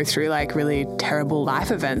people go through like really terrible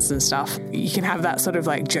life events and stuff, you can have that sort of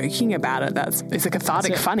like joking about it. It's a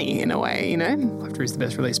cathartic funny in a way, you know? Laughter is the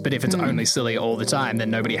best release. But if it's only silly all the time,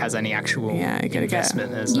 then nobody has any actual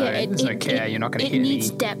investment. There's no care. You're not going to hit it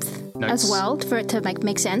needs depth as well for it to like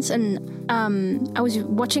make sense. And I was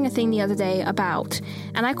watching a thing the other day about,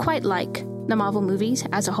 and I quite like the Marvel movies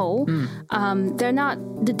as a whole. They're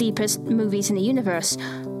not the deepest movies in the universe,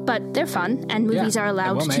 but they're fun, and movies are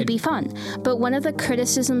allowed to be fun. But one of the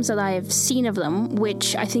criticisms that I have seen of them,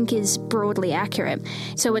 which I think is broadly accurate,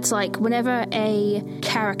 so it's like whenever a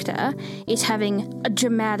character is having a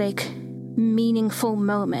dramatic, meaningful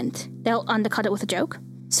moment, they'll undercut it with a joke.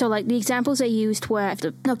 So, like, the examples they used were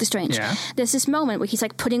after Doctor Strange. There's this moment where he's,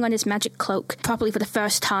 like, putting on his magic cloak properly for the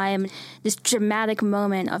first time. This dramatic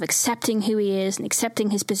moment of accepting who he is and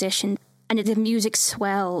accepting his position. And the music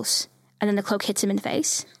swells. And then the cloak hits him in the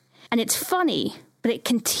face. And it's funny, but it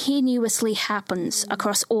continuously happens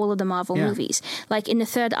across all of the Marvel movies. Like, in the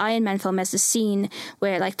third Iron Man film, there's this scene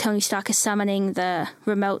where, like, Tony Stark is summoning the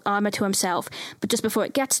remote armor to himself. But just before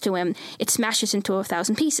it gets to him, it smashes into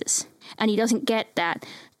 1,000 pieces. And he doesn't get that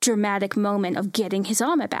dramatic moment of getting his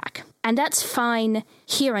armor back. And that's fine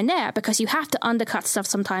here and there, because you have to undercut stuff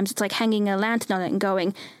sometimes. It's like hanging a lantern on it and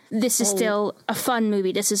going, this is still a fun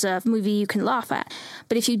movie. This is a movie you can laugh at.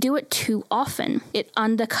 But if you do it too often, it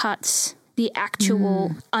undercuts the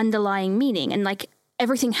actual underlying meaning. And like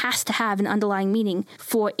everything has to have an underlying meaning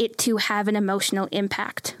for it to have an emotional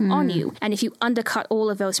impact on you. And if you undercut all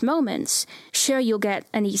of those moments, sure, you'll get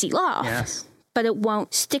an easy laugh, but it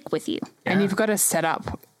won't stick with you. And you've got to set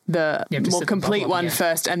up the more complete one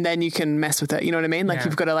first, and then you can mess with it. You know what I mean? Like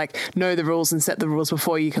you've got to like know the rules and set the rules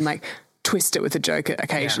before you can like twist it with a joke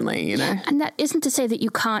occasionally, you know? And that isn't to say that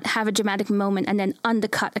you can't have a dramatic moment and then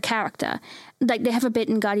undercut a character. Like they have a bit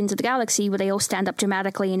in Guardians of the Galaxy where they all stand up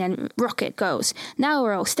dramatically and then Rocket goes, now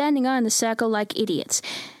we're all standing on the circle like idiots.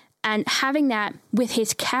 And having that with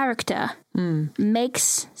his character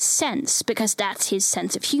makes sense because that's his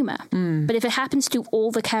sense of humor. But if it happens to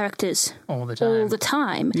all the characters all the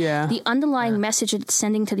time, the underlying message it's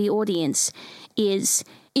sending to the audience is,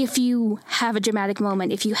 if you have a dramatic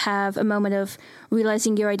moment, if you have a moment of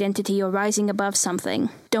realizing your identity or rising above something,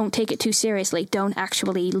 don't take it too seriously. Don't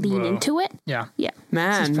actually lean into it. Yeah.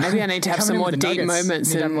 Man, maybe I need to have some more deep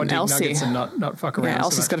moments in Elsie. And not fuck around. Yeah,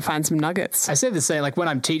 Elsie's got to find some nuggets. I said the same, like when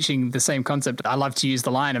I'm teaching the same concept, I love to use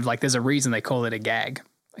the line of like, there's a reason they call it a gag.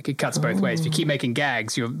 Like it cuts both ways. If you keep making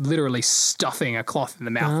gags, you're literally stuffing a cloth in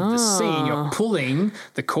the mouth of the scene. You're pulling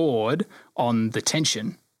the cord on the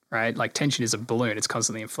tension. Right? Like tension is a balloon. It's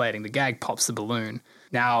constantly inflating. The gag pops the balloon.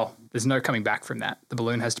 Now there's no coming back from that. The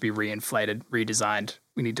balloon has to be reinflated, redesigned.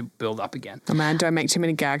 We need to build up again. Oh man, do I make too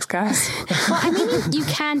many gags, guys? Well, I mean, you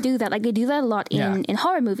can do that. Like, they do that a lot in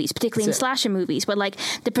horror movies, particularly in slasher movies, where, like,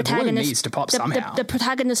 the protagonist needs to pop somehow. The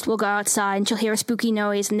protagonist will go outside and she'll hear a spooky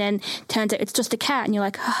noise, and then turns out it's just a cat, and you're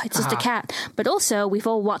like, oh, it's just a cat. But also, we've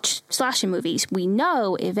all watched slasher movies. We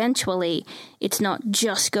know eventually it's not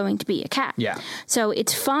just going to be a cat. Yeah. So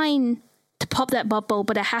it's fine to pop that bubble,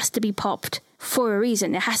 but it has to be popped for a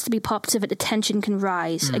reason. It has to be popped so that the tension can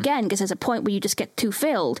rise again, because there's a point where you just get too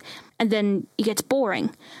filled and then it gets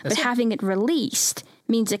boring. But having it released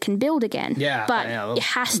means it can build again. Yeah, but it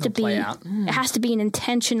has to be an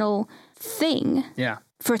intentional thing. Yeah.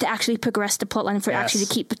 For it to actually progress the plotline, for it actually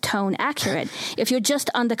to keep the tone accurate. If you're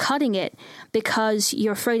just undercutting it because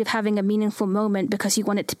you're afraid of having a meaningful moment because you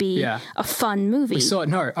want it to be a fun movie, It's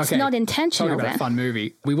not intentional. Talking about a fun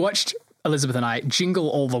movie, we watched Elizabeth and I Jingle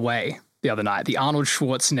All the Way the other night, the Arnold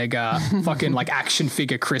Schwarzenegger fucking like action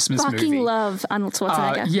figure Christmas movie. Fucking love Arnold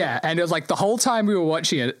Schwarzenegger. Yeah, and it was like the whole time we were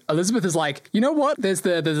watching it, Elizabeth is like, you know what? There's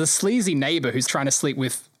a sleazy neighbor who's trying to sleep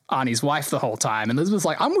with Arnie's wife the whole time, and Elizabeth's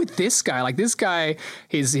like, I'm with this guy. Like, this guy,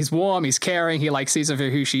 he's warm, he's caring, he like sees her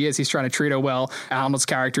for who she is, he's trying to treat her well. Arnold's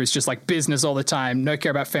character is just like business all the time, no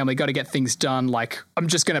care about family, got to get things done. Like, I'm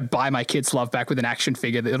just gonna buy my kid's love back with an action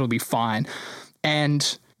figure, that it'll be fine.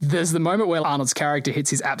 And there's the moment where Arnold's character hits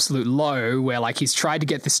his absolute low, where like he's tried to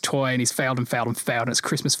get this toy and he's failed, and it's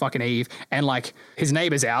Christmas fucking Eve, and like his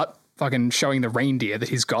neighbor's out fucking showing the reindeer that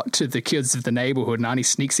he's got to the kids of the neighborhood, and Arnie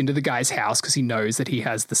sneaks into the guy's house because he knows that he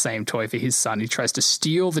has the same toy for his son. He tries to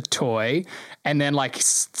steal the toy and then like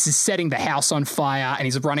setting the house on fire, and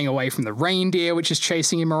he's running away from the reindeer, which is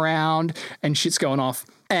chasing him around, and shit's going off.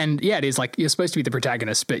 And yeah, it is like, you're supposed to be the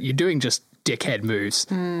protagonist, but you're doing just dickhead moves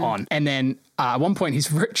on. And then at one point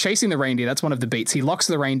he's chasing the reindeer. That's one of the beats. He locks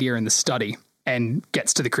the reindeer in the study and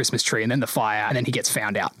gets to the Christmas tree, and then the fire, and then he gets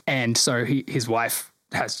found out. And so his wife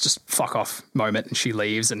has just fuck off moment, and she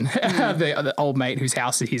leaves, and the old mate whose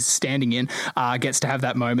house he's standing in gets to have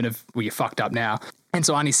that moment of, well, you fucked up now. And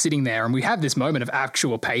so Arnie's sitting there, and we have this moment of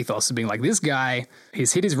actual pathos of being like, this guy,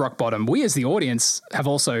 he's hit his rock bottom. We as the audience have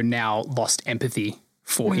also now lost empathy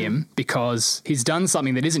for him, because he's done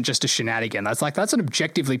something that isn't just a shenanigan. That's an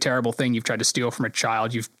objectively terrible thing. You've tried to steal from a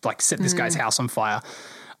child. You've like set this guy's house on fire.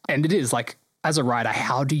 And it is like, as a writer,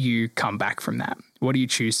 how do you come back from that? What do you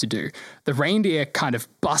choose to do? The reindeer kind of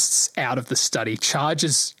busts out of the study,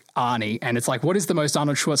 charges Arnie, and it's like, what is the most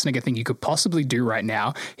Arnold Schwarzenegger thing you could possibly do right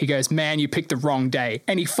now? He goes, man, you picked the wrong day.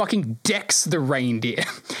 And he fucking decks the reindeer.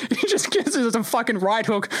 He just gives it a fucking right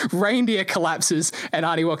hook, reindeer collapses, and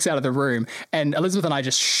Arnie walks out of the room. And Elizabeth and I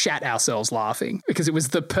just shat ourselves laughing, because it was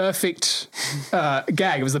the perfect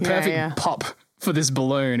gag. It was the perfect pop for this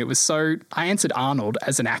balloon. It was so, I answered Arnold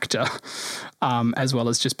as an actor, as well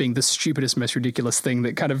as just being the stupidest, most ridiculous thing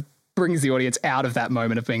that kind of brings the audience out of that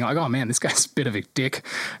moment of being like, oh man, this guy's a bit of a dick.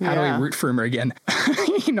 How do we root for him again?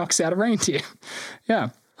 He knocks out a reindeer.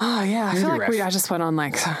 Yeah. Oh yeah, I feel like I just went on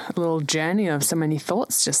like a little journey of so many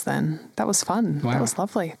thoughts just then. That was fun. Wow. That was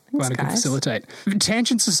lovely. Thanks, glad I could guys. facilitate.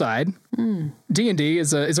 Tangents aside, D&D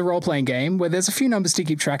is a role-playing game where there's a few numbers to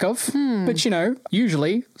keep track of, but you know,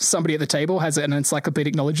 usually somebody at the table has an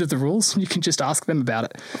encyclopedic knowledge of the rules, and you can just ask them about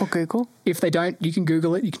it. Or Google. If they don't, you can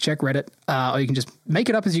Google it, you can check Reddit, or you can just make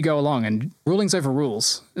it up as you go along. And rulings over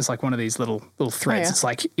rules is like one of these little threads. Oh, yeah. It's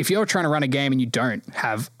like, if you're trying to run a game and you don't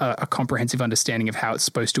have a comprehensive understanding of how it's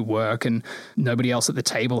supposed to work, and nobody else at the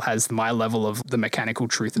table has my level of the mechanical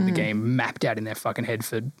truth of the game mapped out in their fucking head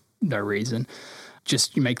for no reason,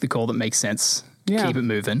 just you make the call that makes sense, keep it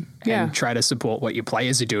moving, and try to support what your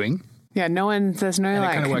players are doing. Yeah, there's no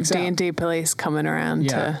like D&D police coming around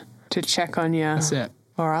to check on you. That's it.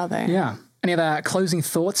 Or are they? Yeah. Any other closing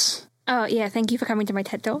thoughts? Oh, yeah, thank you for coming to my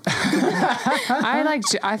TED Talk.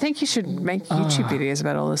 I think you should make YouTube videos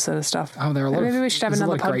about all this sort of stuff. Oh, there are a lot. Maybe we should have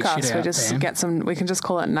another podcast. We can just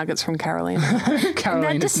call it Nuggets from Carolina.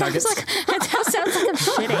 Carolina's Nuggets. That sounds like I'm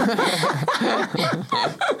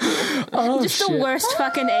shitting. Just the worst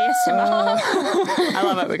fucking ASMR. I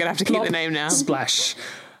love it. We're going to have to keep the name now. Splash.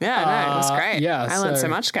 Yeah, no, it was great. Yeah, I learned so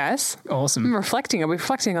much, guys. Awesome. I'll be reflecting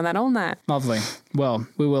on that all night. Lovely. Well,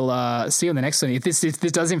 we will see you on the next one. If this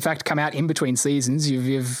does in fact come out in between seasons,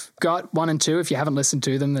 you've got 1 and 2. If you haven't listened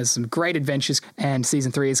to them, there's some great adventures, and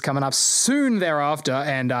season 3 is coming up soon thereafter.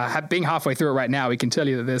 And being halfway through it right now, we can tell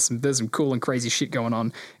you that there's some cool and crazy shit going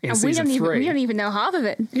on in season 3. We don't even know half of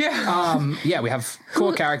it. Yeah. We have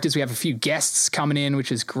core characters. We have a few guests coming in,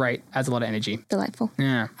 which is great. Adds a lot of energy. Delightful.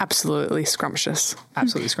 Yeah. Absolutely scrumptious.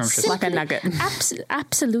 Absolutely scrumptious. Like a nugget.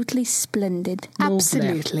 Absolutely splendid.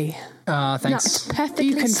 Absolutely. Thanks. No, it's perfectly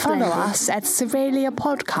You can follow splendid. us at Serelia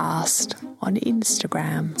Podcast on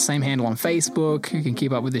Instagram. Same handle on Facebook. You can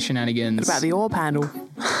keep up with the shenanigans. What about the orb handle?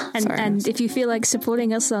 And if you feel like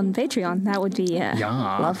supporting us on Patreon, that would be yeah.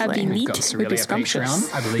 Lovely. that'd be We've neat. got We'd Cerealia be scrumptious.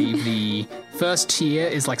 Patreon. I believe the first tier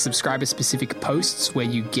is like subscriber-specific posts where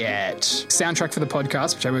you get soundtrack for the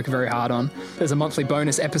podcast, which I work very hard on. There's a monthly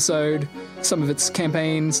bonus episode. Some of it's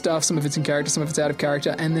campaign stuff, some of it's in character, some of it's out of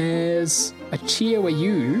character. And there's a tier where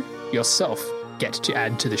you yourself get to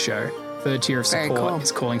add to the show. Third tier of Very support cool.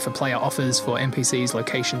 is calling for player offers for NPCs,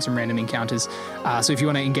 locations, and random encounters. So if you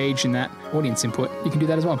want to engage in that audience input, you can do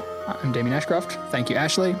that as well. I'm Damien Ashcroft. Thank you,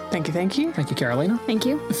 Ashley. Thank you, thank you. Thank you, Carolina. Thank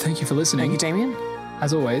you. Thank you for listening. Thank you, Damien.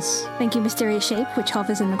 As always, Thank you, Mysterious Shape, which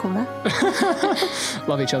hovers in the corner.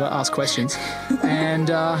 love each other, ask questions, and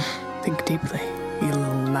Think deeply, you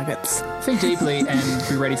little nuggets. think deeply and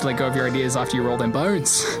be ready to let go of your ideas after you roll them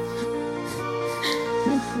bones.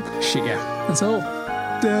 Shit, yeah. That's all.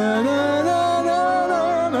 You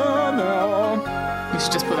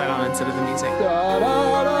should just put that on instead of the music.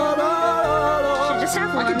 Just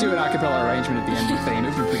have I one. could do an a cappella arrangement at the end of the theme.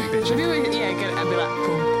 It'd be pretty bitchy. Yeah, I'd be like,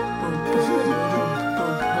 boom, boom, boom, boom.